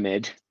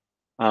pyramid.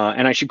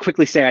 And I should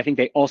quickly say, I think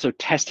they also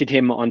tested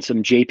him on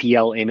some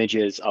JPL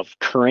images of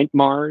current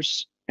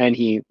Mars, and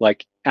he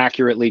like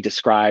accurately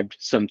described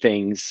some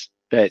things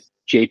that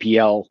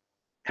JPL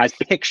has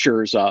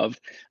pictures of,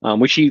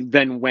 which he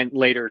then went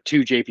later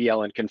to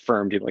JPL and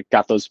confirmed. He like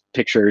got those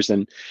pictures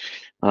and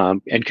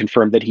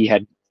confirmed that he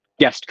had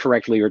guessed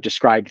correctly or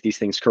described these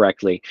things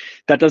correctly.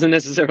 That doesn't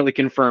necessarily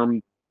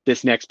confirm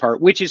this next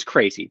part, which is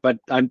crazy, but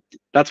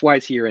that's why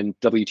it's here in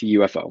WT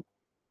UFO.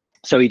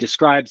 So he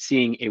describes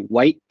seeing a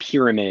white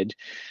pyramid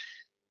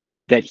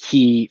that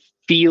he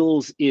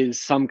feels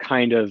is some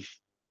kind of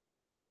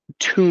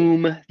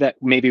tomb that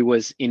maybe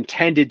was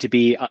intended to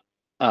be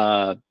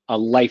a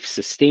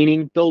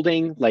life-sustaining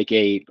building, like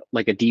a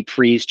deep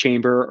freeze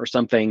chamber or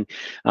something,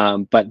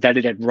 but that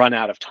it had run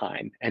out of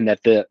time and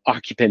that the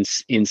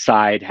occupants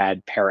inside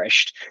had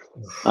perished.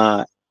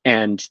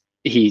 And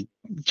he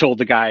told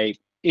the guy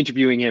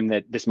interviewing him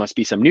that this must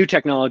be some new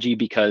technology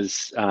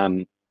because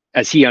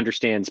as he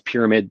understands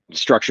pyramid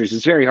structures,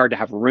 it's very hard to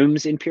have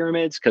rooms in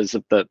pyramids because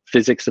of the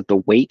physics of the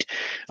weight.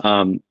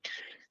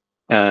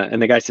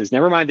 And the guy says,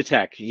 never mind the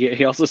tech.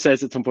 He also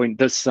says at some point,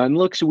 the sun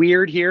looks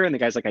weird here. And the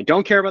guy's like, I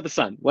don't care about the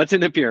sun. What's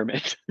in the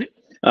pyramid?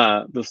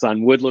 The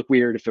sun would look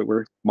weird if it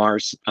were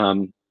Mars,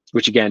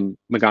 which again,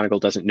 McGonigal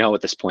doesn't know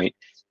at this point.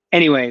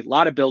 Anyway, a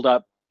lot of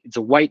buildup. It's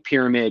a white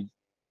pyramid,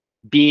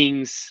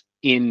 beings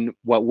in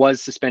what was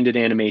suspended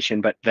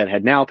animation, but that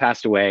had now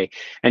passed away.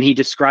 And he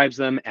describes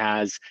them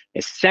as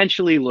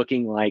essentially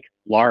looking like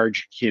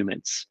large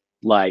humans,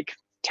 like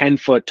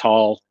 10-foot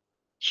tall,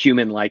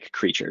 human-like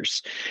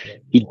creatures.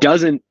 He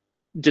doesn't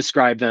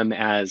describe them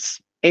as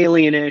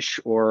alienish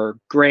or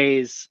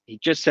grays. He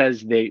just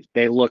says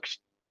they looked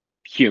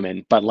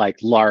human, but like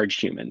large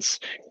humans.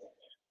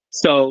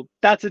 So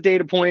that's a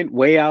data point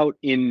way out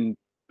in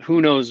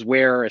who knows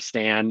where, a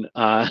stand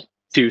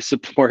to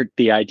support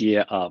the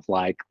idea of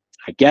like,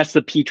 I guess,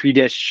 the petri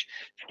dish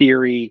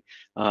theory.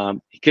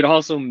 It could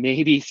also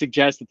maybe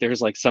suggest that there's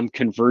like some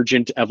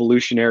convergent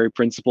evolutionary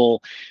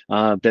principle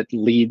that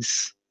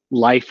leads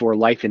life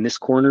in this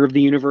corner of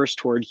the universe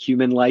toward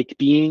human-like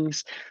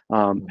beings.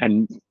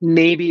 And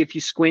maybe if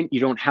you squint,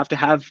 you don't have to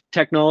have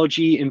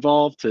technology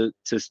involved to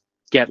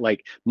get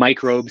like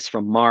microbes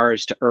from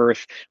Mars to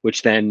Earth,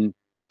 which then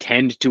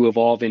tend to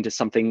evolve into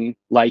something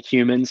like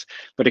humans.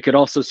 But it could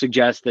also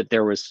suggest that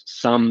there was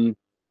some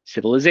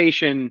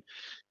civilization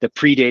that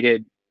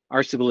predated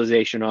our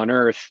civilization on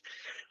Earth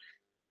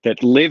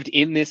that lived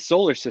in this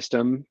solar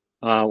system,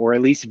 or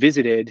at least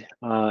visited,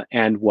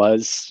 and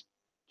was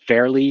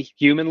fairly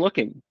human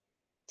looking.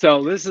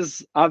 So this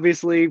is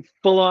obviously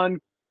full on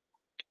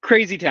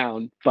crazy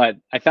town, but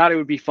I thought it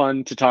would be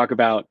fun to talk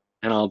about,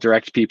 and I'll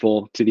direct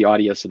people to the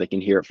audio so they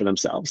can hear it for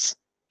themselves.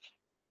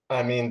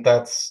 I mean,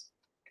 that's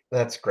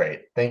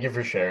great. Thank you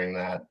for sharing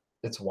that.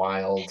 It's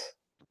wild.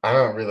 I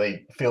don't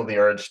really feel the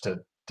urge to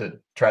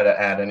try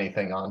to add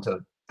anything onto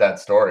that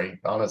story,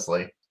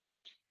 honestly.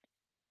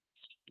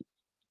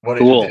 What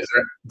Cool.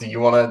 do you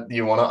want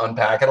to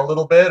unpack it a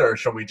little bit, or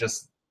should we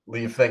just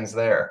leave things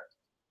there?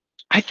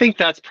 I think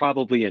that's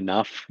probably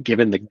enough,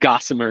 given the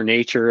gossamer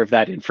nature of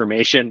that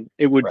information.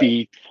 It would Right.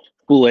 be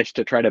foolish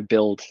to try to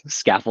build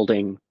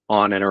scaffolding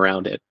on and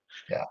around it.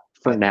 Yeah,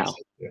 For I think now. so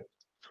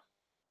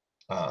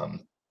too.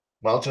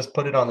 Well, just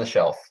put it on the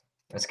shelf,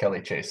 as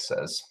Kelly Chase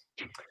says.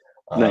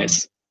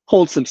 Nice.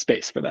 Hold some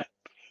space for that.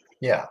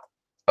 Yeah.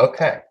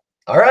 Okay.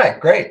 All right.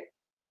 Great.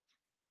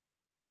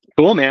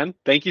 Cool, man.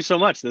 Thank you so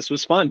much. This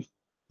was fun.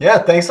 Yeah.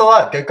 Thanks a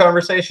lot. Good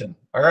conversation.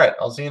 All right.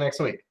 I'll see you next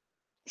week.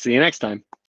 See you next time.